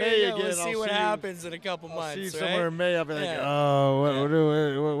around May again. We'll see what happens in a couple months. I'll see you somewhere in May. I'll be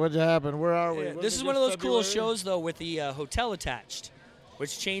like, what'd happen? Where are we? This is one of those cool shows, though, with the hotel attached,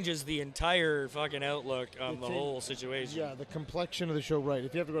 which changes the entire fucking outlook on the whole situation. Yeah, the complexion of the show, right.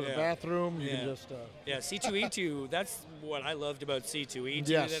 If you have to go to the bathroom, you can just... C2E2, that's what I loved about C2E2,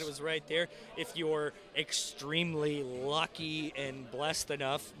 yes. that it was right there. If you're extremely lucky and blessed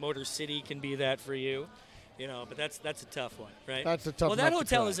enough, Motor City can be that for you. But that's a tough one, right? That's a tough one. Well, that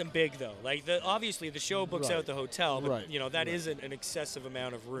hotel isn't big, though. Like, obviously, the show books out the hotel, but, that isn't an excessive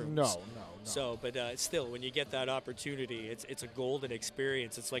amount of rooms. No. So, but still, when you get that opportunity, it's a golden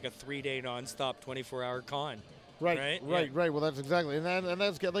experience. It's like a 3-day nonstop, 24-hour con. Right. Well, that's exactly, and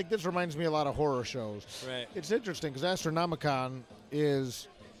that's like, this reminds me a lot of horror shows. Right. It's interesting because Astronomicon is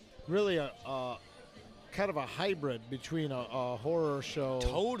really a kind of a hybrid between a horror show,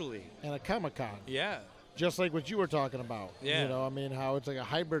 and a Comic-Con. Yeah. Just like what you were talking about. Yeah. I mean, how it's like a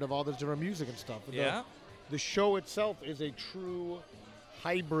hybrid of all this different music and stuff. The show itself is a true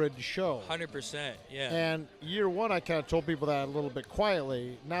hybrid show. 100%, yeah. And year one, I kind of told people that a little bit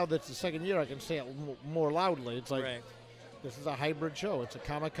quietly. Now that's the second year, I can say it more loudly. It's like, this is a hybrid show. It's a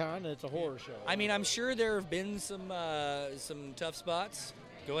Comic-Con and it's a horror show. I mean, I'm sure there have been some tough spots.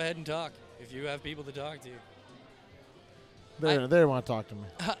 Go ahead and talk if you have people to talk to. They want to talk to me.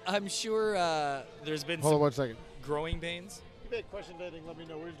 I'm sure there's been Hold on 1 second. Growing pains. If you have questions or anything, let me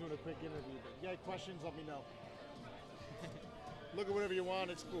know. We're just doing a quick interview. But if you have questions, let me know. Look at whatever you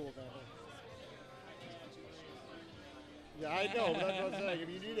want. It's cool, man. Yeah, I know. But that's what I'm saying. If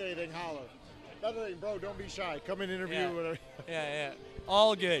you need anything, holler. Another thing, bro, don't be shy. Come and interview. Whatever. Yeah.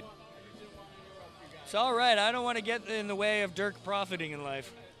 All good. It's all right. I don't want to get in the way of Dirk profiting in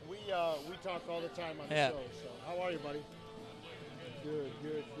life. We talk all the time on the show. So how are you, buddy? Good.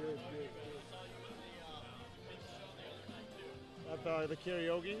 At the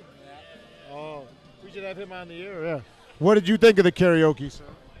karaoke? Yeah. Oh, we should have him on the air, yeah. What did you think of the karaoke, sir?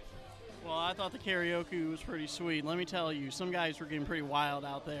 Well, I thought the karaoke was pretty sweet. Let me tell you, some guys were getting pretty wild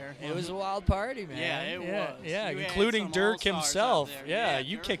out there. It was a wild party, man. Yeah, it was. Yeah, You had including some Dirk all-stars himself. out there. Yeah, Yeah,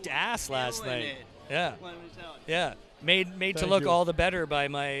 you Dirk kicked was ass last killing night. it. Yeah. Let me tell you. Yeah. Made to Thank look you. all the better by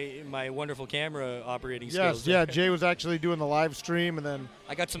my wonderful camera operating skills. Yes, yeah. Jay was actually doing the live stream, and then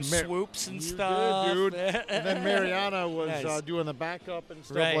I got some Mar- swoops and you stuff. did, dude. And then Mariana was Nice. doing the backup and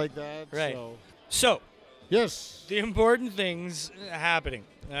stuff Right, like that. right. So, So, yes. the important things happening.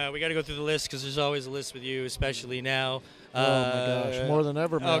 We got to go through the list because there's always a list with you, especially now. Oh my gosh, more than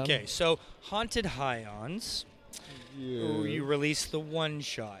ever, man. Okay, so Haunted Highons. You released the one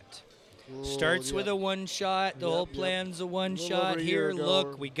shot. Starts with a one shot. The whole plan's a one shot. over a year Here, ago.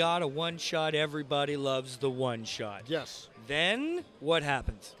 look, we got a one shot. Everybody loves the one shot. Yes. Then what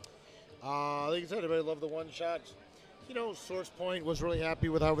happens? Like I said, everybody loved the one shot. You know, Source Point was really happy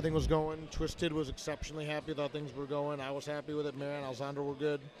with how everything was going. Twisted was exceptionally happy with how things were going. I was happy with it. Mary and Alessandro were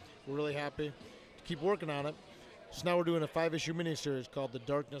good. We're really happy to keep working on it. So now we're doing a 5-issue miniseries called The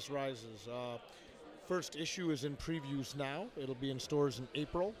Darkness Rises. First issue is in previews now. It'll be in stores in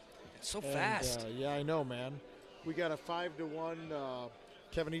April. So fast. Yeah, I know, man. We got a 5-to-1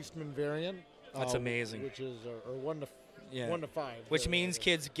 Kevin Eastman variant. That's amazing. Which is or 1 to 5. Which means,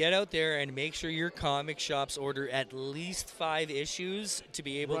 kids, get out there and make sure your comic shops order at least 5 issues to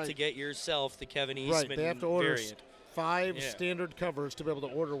be able to get yourself the Kevin Eastman Right, they have to order variant. 5 standard covers to be able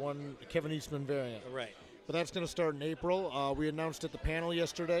to order one Kevin Eastman variant. Right. But that's going to start in April. We announced at the panel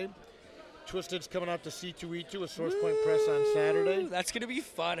yesterday. Twisted's coming out to C2E2 at Source Point Press on Saturday. That's going to be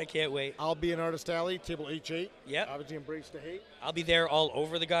fun. I can't wait. I'll be in Artist Alley, table H8. Yep. Obviously, Embrace the Hate. I'll be there all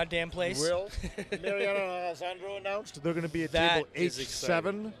over the goddamn place. Will. Mariana and Alessandro announced they're going to be at That table is H7.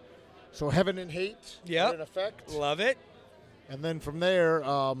 exciting. So Heaven and Hate Yep. are in effect. Love it. And then from there,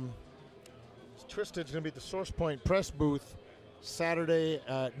 Twisted's going to be at the Source Point Press booth Saturday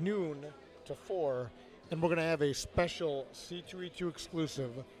at noon to 4. And we're going to have a special C2E2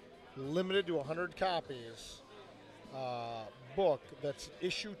 exclusive, limited to 100 copies, book that's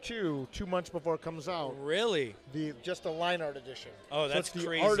issue 2 months before it comes out. Really? Just the line art edition. Oh, So that's it's the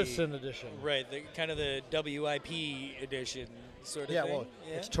crazy. artisan edition. Right, kind of the WIP edition sort of Yeah, thing. well,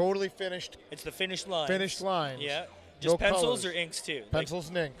 it's totally finished. It's the finished line. Finished lines. Yeah. No Just pencils colors. or inks too? Pencils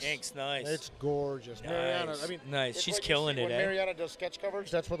and inks. Inks, nice. It's gorgeous. Mariana, I mean, Nice. it's She's what you killing see it, when eh? Mariana does sketch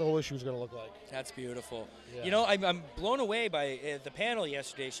covers, that's what the whole issue is going to look like. That's beautiful. Yeah. You know, I'm blown away by the panel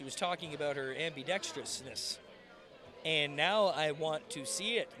yesterday. She was talking about her ambidextrousness. And now I want to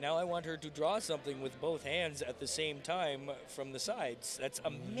see it. Now I want her to draw something with both hands at the same time from the sides. That's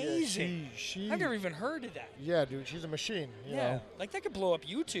amazing. She I've never even heard of that. Yeah, dude, she's a machine. You Yeah, know. like that could blow up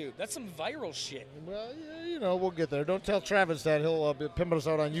YouTube. That's some viral shit. Well, yeah, you know, we'll get there. Don't tell Travis that. He'll be pimping us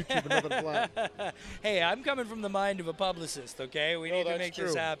out on YouTube another flat. Hey, I'm coming from the mind of a publicist, okay? We need to that's make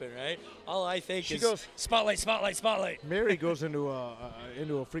this true. happen, right? All I think She is goes- spotlight, spotlight, spotlight. Mary goes into a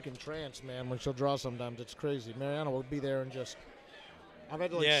freaking trance, man, when she'll draw sometimes. It's crazy. Mariana will be there and just... I've had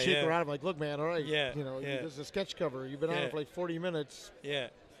to shake her out. I'm like, look, man, all right. Yeah, You know, yeah. this is a sketch cover. You've been on it for like 40 minutes. Yeah.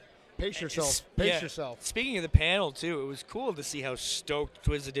 Pace yourself. It's- Pace yeah. yourself. Speaking of the panel too, it was cool to see how stoked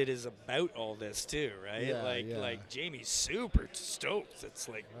Twisted is about all this too, right? Yeah, like Jamie's super stoked. It's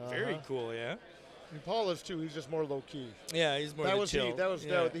like very cool, yeah. And Paul is too. He's just more low key. Yeah, he's more That the was chill. that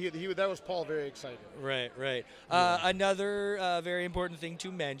was Paul very excited. Right. Another very important thing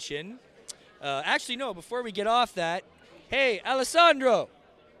to mention. Actually, no. Before we get off that, hey, Alessandro,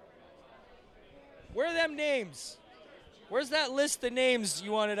 where are them names? Where's that list of names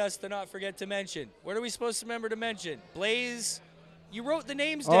you wanted us to not forget to mention? What are we supposed to remember to mention? Blaze, you wrote the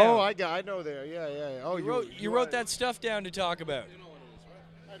names down. Oh, I know there. Yeah. Oh, you wrote that stuff down to talk about.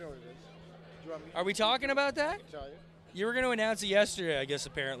 I know what it is. Do you want me Are we talking about that? to tell you? You were going to announce it yesterday, I guess,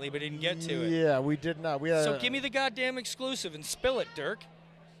 apparently, but didn't get to it. Yeah, we did not. We had So give me the goddamn exclusive and spill it, Dirk.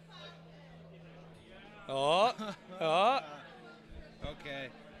 Oh. Okay.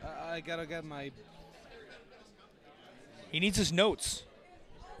 I gotta get my... He needs his notes.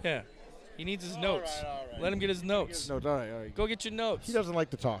 Yeah. He needs his notes. all right. Let him get his notes. No, all right. Go get your notes. He doesn't like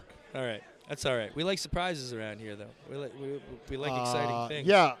to talk. All right. That's all right. We like surprises around here, though. We like exciting things.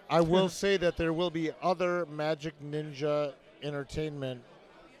 Yeah, I will say that there will be other Magic Ninja Entertainment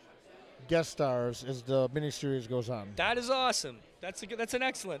guest stars as the miniseries goes on. That is awesome. That's an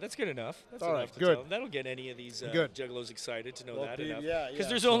excellent. That's good enough. That's All enough right, to good. tell them. That'll get any of these Good. juggalos excited to know Well, that dude, enough. yeah, Because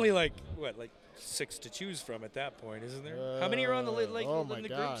there's so- only like 6 to choose from at that point, isn't there? How many are on the oh in my the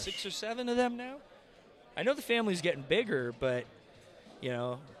group? gosh. 6 or 7 of them now. I know the family's getting bigger, but You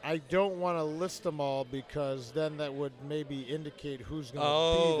know. I don't want to list them all because then that would maybe indicate who's going to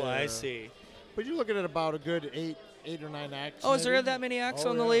be there. Oh, I see. But you're looking at about a good eight or 9 acts. Oh, is there that many acts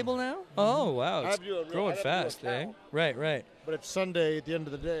on the label now? Oh, wow. It's growing fast, eh? Right. But it's Sunday at the end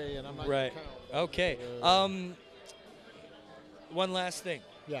of the day, and I'm not going to count. Okay. One last thing.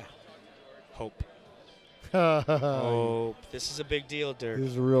 Yeah. Hope. Hope. This is a big deal, Dirk.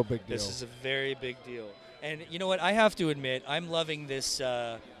 This is a real big deal. This is a very big deal. And you know what? I have to admit, I'm loving this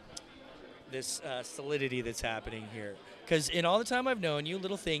solidity that's happening here. Because in all the time I've known you,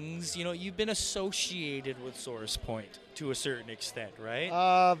 little things, you know, you've been associated with Source Point to a certain extent, right?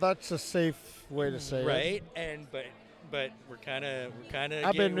 That's a safe way to say it. Right? And but we're kind of.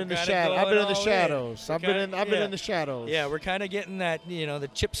 I've been in the shadows. I've been in the shadows. I've been in the shadows. Yeah, we're kind of getting that, you know, the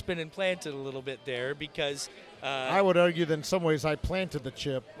chip's been implanted a little bit there because. I would argue that in some ways I planted the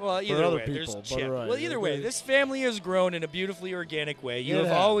chip for other people. There's chip. Right. Well, either way, this family has grown in a beautifully organic way. You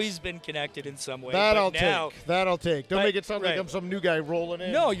have always been connected in some way. That I'll take. Don't make it sound like I'm some new guy rolling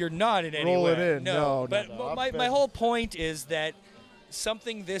in. No, you're not in any way. Rolling in. No. But my whole point is that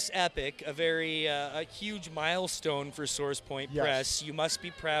something this epic, a huge milestone for Source Point Press, you must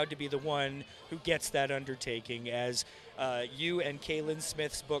be proud to be the one who gets that undertaking as you and Kaylin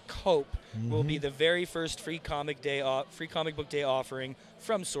Smith's book Hope will be the very first free comic book day offering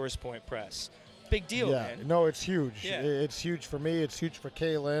from Source Point Press. Big deal, man. No, it's huge. Yeah. It's huge for me. It's huge for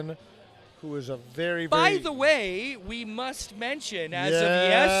Kaylin, who is a very, By the way, we must mention, as of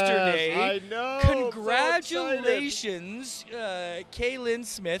yesterday, I know, congratulations, Kaylin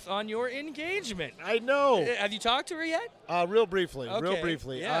Smith, on your engagement. I know. Have you talked to her yet? Real briefly. Okay. Real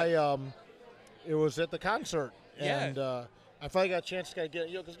briefly. Yeah. It was at the concert. And I finally got a chance to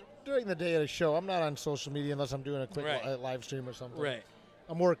get, because during the day of the show, I'm not on social media unless I'm doing a quick live stream or something. Right.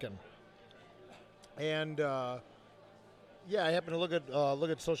 I'm working. And, I happened to look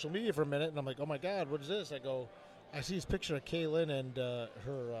at social media for a minute, and I'm like, oh, my God, what is this? I see this picture of Kaylin and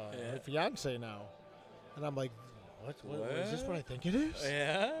her fiancé now. And I'm like, what? Is this what I think it is?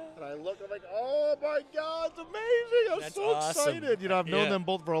 Yeah. And I look, I'm like, oh, my God, it's amazing. I'm so excited. You know, I've known them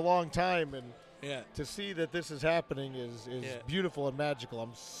both for a long time, and to see that this is happening is beautiful and magical.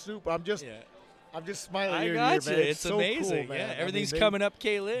 I'm just smiling ear to ear, man. It's so amazing. Cool, man. Yeah, everything's coming up,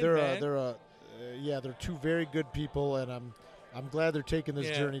 Kaylin. They're two very good people, and I'm glad they're taking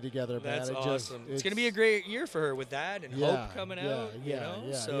this journey together, man. That's awesome. It's going to be a great year for her with that and Hope coming out.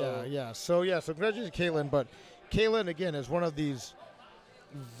 So congratulations, Kaylin. But Kaylin, again, is one of these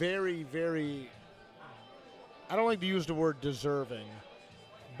very, very, I don't like to use the word deserving,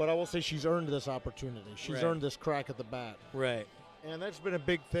 but I will say she's earned this opportunity. She's earned this crack at the bat. Right. And that's been a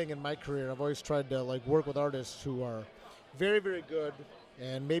big thing in my career. I've always tried to work with artists who are very, very good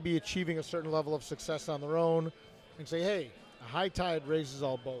and maybe achieving a certain level of success on their own and say, hey, a high tide raises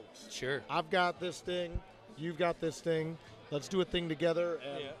all boats. Sure. I've got this thing. You've got this thing. Let's do a thing together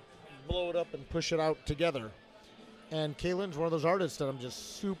and blow it up and push it out together. And Kaylin's one of those artists that I'm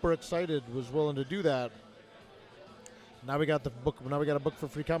just super excited was willing to do that. Now we got the book. Now we got a book for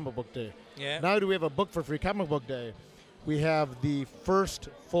Free Comic Book Day. Yeah. Not only do we have a book for Free Comic Book Day, we have the first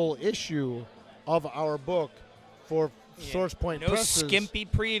full issue of our book for Source Point Presses. No skimpy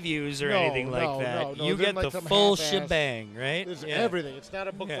previews or anything like that. No, you get the full shebang, right? It's everything. It's not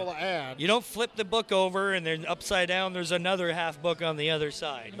a book full of ads. You don't flip the book over and then upside down there's another half book on the other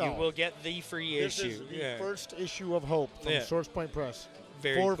side. No. You will get the free issue. This is the first issue of Hope from Source Point Press.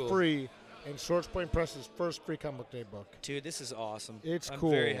 Very cool. Free. And Source Point Press's first Free Comic Book Day book. Dude, this is awesome. I'm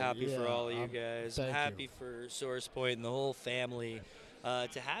cool. I'm very happy for all of you guys. I'm happy for Source Point and the whole family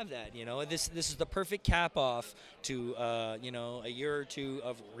to have that. You know, this is the perfect cap off to a year or two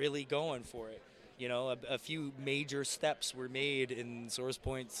of really going for it. You know, a few major steps were made in Source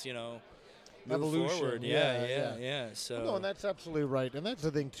Point's move evolution. Forward. Yeah. So no, and that's absolutely right. And that's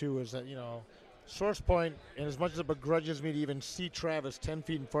the thing too is that Source Point, and as much as it begrudges me to even see Travis 10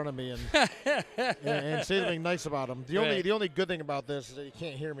 feet in front of me and and say something nice about him, the only good thing about this is that you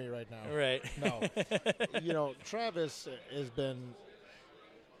can't hear me right now. Right. No. Travis has been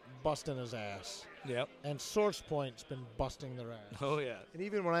busting his ass. Yep. And Source Point's been busting their ass. Oh, yeah. And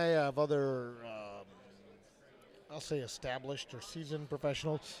even when I have other, I'll say established or seasoned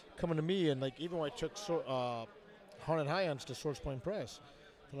professionals coming to me, and like even when I took Haunted Highlands to Source Point Press,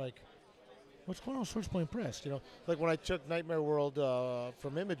 they're like, what's going on with Source Point Press? Like when I took Nightmare World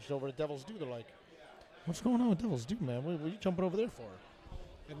from Image over to Devil's Due, they're like, what's going on with Devil's Due, man? What are you jumping over there for?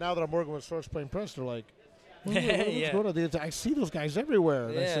 And now that I'm working with Source Point Press, they're like, What's going on? I see those guys everywhere.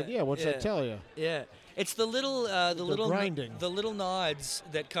 And I said, yeah, what's that tell you? Yeah. It's the little grinding. The little nods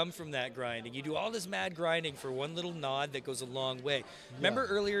that come from that grinding. You do all this mad grinding for one little nod that goes a long way. Remember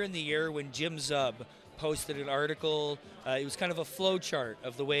earlier in the year when Jim Zub posted an article, it was kind of a flow chart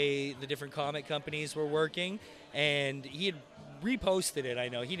of the way the different comic companies were working, and he had reposted it. I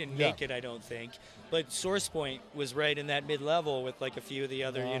know he didn't make it, I don't think, but SourcePoint was right in that mid-level with like a few of the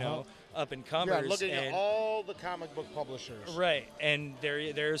other up and comers. Yeah, looking at all the comic book publishers. Right, and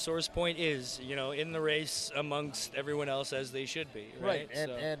their SourcePoint is in the race amongst everyone else as they should be. Right,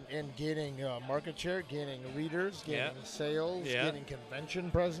 and gaining market share, gaining readers, gaining sales, gaining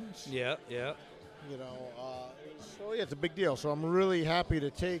convention presence. Yeah. So it's a big deal. So I'm really happy to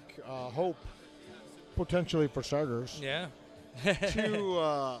take Hope, potentially for starters. Yeah.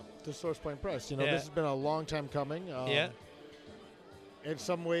 to SourcePoint Press. This has been a long time coming. In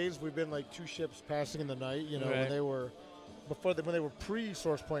some ways, we've been like two ships passing in the night. When they were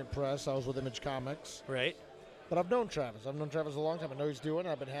pre-SourcePoint Press, I was with Image Comics. Right. But I've known Travis. A long time. I know he's doing it.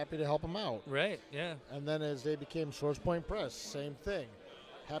 I've been happy to help him out. Right. Yeah. And then as they became SourcePoint Press, same thing.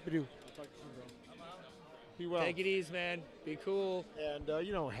 Happy to. Be well. Take it easy, man. Be cool. And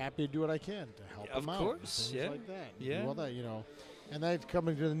happy to do what I can to help them out. Of course, things like that. Yeah. Do all that, And then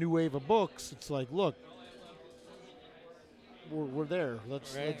coming to the new wave of books, it's like, look, we're there.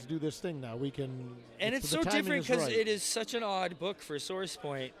 Let's do this thing now. We can. And it's so different because it is such an odd book for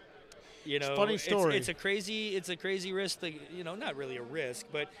SourcePoint. It's a funny story. It's a crazy risk. Not really a risk,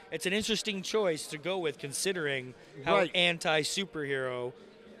 but it's an interesting choice to go with, considering how anti-superhero.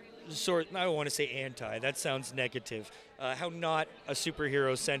 I don't want to say anti. That sounds negative. How not a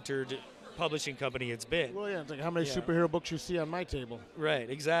superhero-centered publishing company it's been. Well, it's like how many superhero books you see on my table. Right,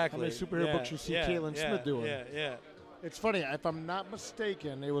 exactly. How many superhero books you see Caitlin Smith doing. Yeah. It's funny. If I'm not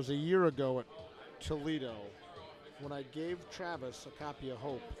mistaken, it was a year ago at Toledo when I gave Travis a copy of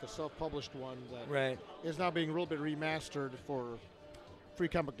Hope, the self-published one that is now being a little bit remastered for Free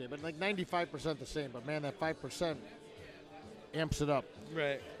Comic Day. But like 95% the same. But, man, that 5% amps it up.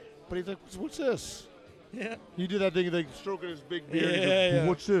 Right. But he's like, what's this? Yeah. He did that thing, like stroking his big beard. Goes,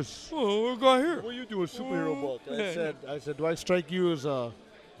 what's this? Oh, what got here? What are you doing, superhero book? I said, do I strike you as a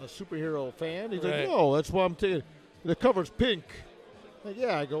superhero fan? He's like, no, that's why I'm taking. The cover's pink. Like,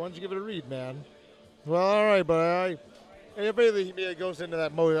 yeah. I go, why don't you give it a read, man? Well, all right, but if anything, he goes into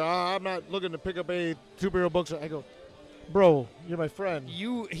that mode. I'm not looking to pick up any superhero books. I go, bro, you're my friend.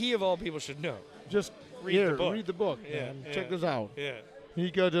 He of all people should know. Just read the book, man. Check this out. Yeah. He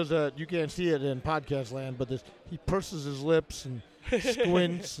does that. You can't see it in podcast land, but he purses his lips and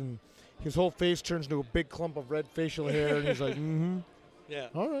squints, and his whole face turns into a big clump of red facial hair, and he's like, Yeah.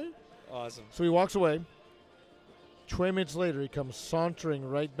 All right. Awesome. So he walks away. 20 minutes later, he comes sauntering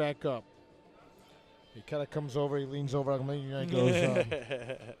right back up. He kind of comes over. He leans over. And he goes,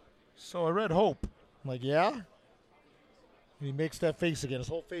 so I read Hope. I'm like, yeah? And he makes that face again. His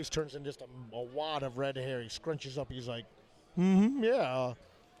whole face turns into just a wad of red hair. He scrunches up. He's like, yeah.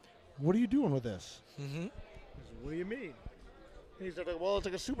 What are you doing with this? Mm-hmm. What do you mean? And he's like, well, it's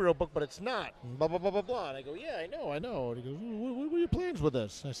like a superhero book, but it's not. And blah, blah, blah, blah, blah. And I go, yeah, I know. And he goes, what are your plans with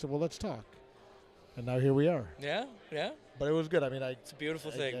this? And I said, well, let's talk. And now here we are. Yeah. But it was good. I mean, it's a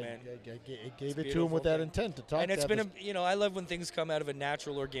beautiful thing, man. I gave it to him with that intent to talk. And it's been, I love when things come out of a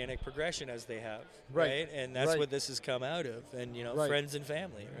natural, organic progression as they have, right? And that's what this has come out of, and friends and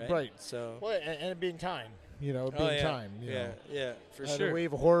family, right? Right. So. Well, and it being time, time. Yeah, for sure. Had a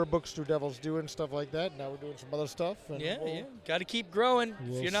wave of horror books through Devil's Due and stuff like that. Now we're doing some other stuff. And Got to keep growing.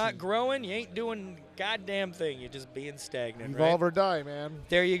 If you're not growing, you ain't doing goddamn thing. You're just being stagnant. Evolve or die, man.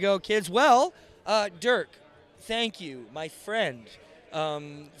 There you go, kids. Well, Dirk, thank you, my friend,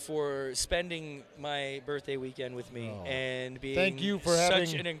 for spending my birthday weekend with me and being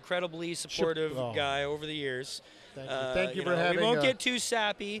such an incredibly supportive guy over the years. Thank you for having. We won't get too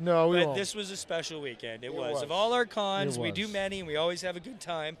sappy. No, we but won't. This was a special weekend. It was. Of all our cons, we do many, and we always have a good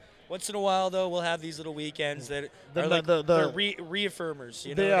time. Once in a while, though, we'll have these little weekends that are like reaffirmers.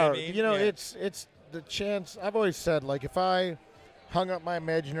 You know they what are. I mean? It's the chance. I've always said, like, if I hung up my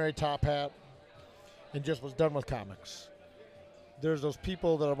imaginary top hat and just was done with comics, there's those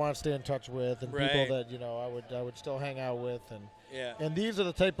people that I want to stay in touch with, and people that I would still hang out with, and these are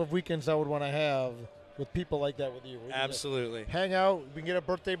the type of weekends I would want to have with people like that with you. Absolutely. Hang out. We can get a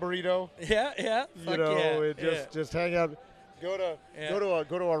birthday burrito. Yeah. Just hang out. Go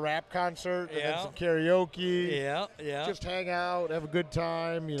to a rap concert and then some karaoke. Yeah. Just hang out, have a good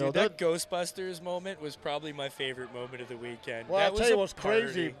time. Dude, that Ghostbusters moment was probably my favorite moment of the weekend. Well, I'll tell you what's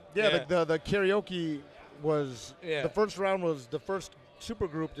crazy. Yeah, the karaoke was the first round was the first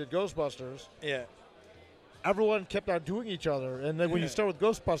supergroup did Ghostbusters. Yeah. everyone kept on doing each other. And then when you start with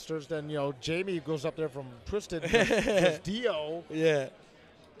Ghostbusters, then, Jamie goes up there from Twisted as Dio. Yeah.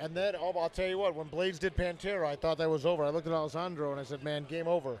 And then, I'll tell you what, when Blades did Pantera, I thought that was over. I looked at Alessandro and I said, man, game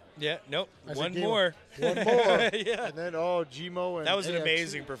over. Yeah, nope. One more. One more. Yeah. And then, Gmo and that was an AXT.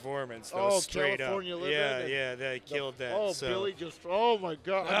 Amazing performance. That was straight California up. Living. Yeah, they killed that. Oh, so. Billy oh, my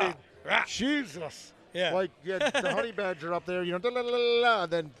God. I mean, Jesus. Yeah. Like, you had the Honey Badger up there,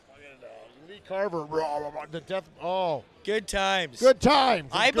 then Lee Carver, the death. Oh. Good times. Good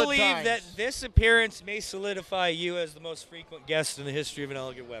times. I believe that this appearance may solidify you as the most frequent guest in the history of An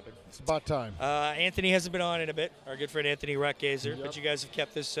Elegant Weapon. It's about time. Anthony hasn't been on in a bit, our good friend Anthony Ruckgazer, but you guys have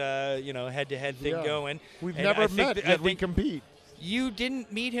kept this, head-to-head thing going. We've never met, yet we compete. You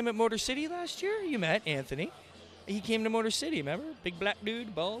didn't meet him at Motor City last year? You met Anthony. He came to Motor City, remember? Big black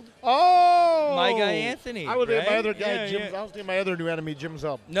dude, bald. Oh! My guy Anthony. I was right? my other guy, Jim. I was my other new enemy, Jim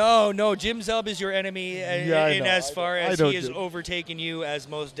Zub. No, Jim Zub is your enemy as far as he has overtaken you as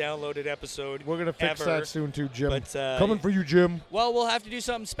most downloaded episode. We're going to fix that soon too, Jim. But, coming for you, Jim. Well, we'll have to do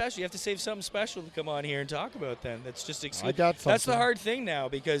something special. You have to save something special to come on here and talk about then. That's just I got something. That's the hard thing now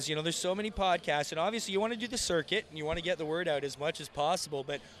because, there's so many podcasts, and obviously you want to do the circuit and you want to get the word out as much as possible,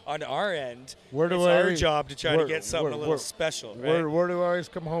 but on our end, it's our job to try to get something a little special, right? Where do I always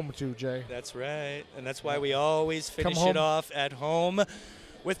come home to, Jay? That's right. And that's why we always finish it off at home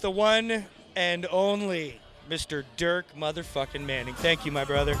with the one and only Mr. Dirk motherfucking Manning. Thank you, my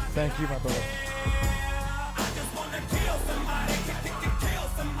brother. Thank you, my brother.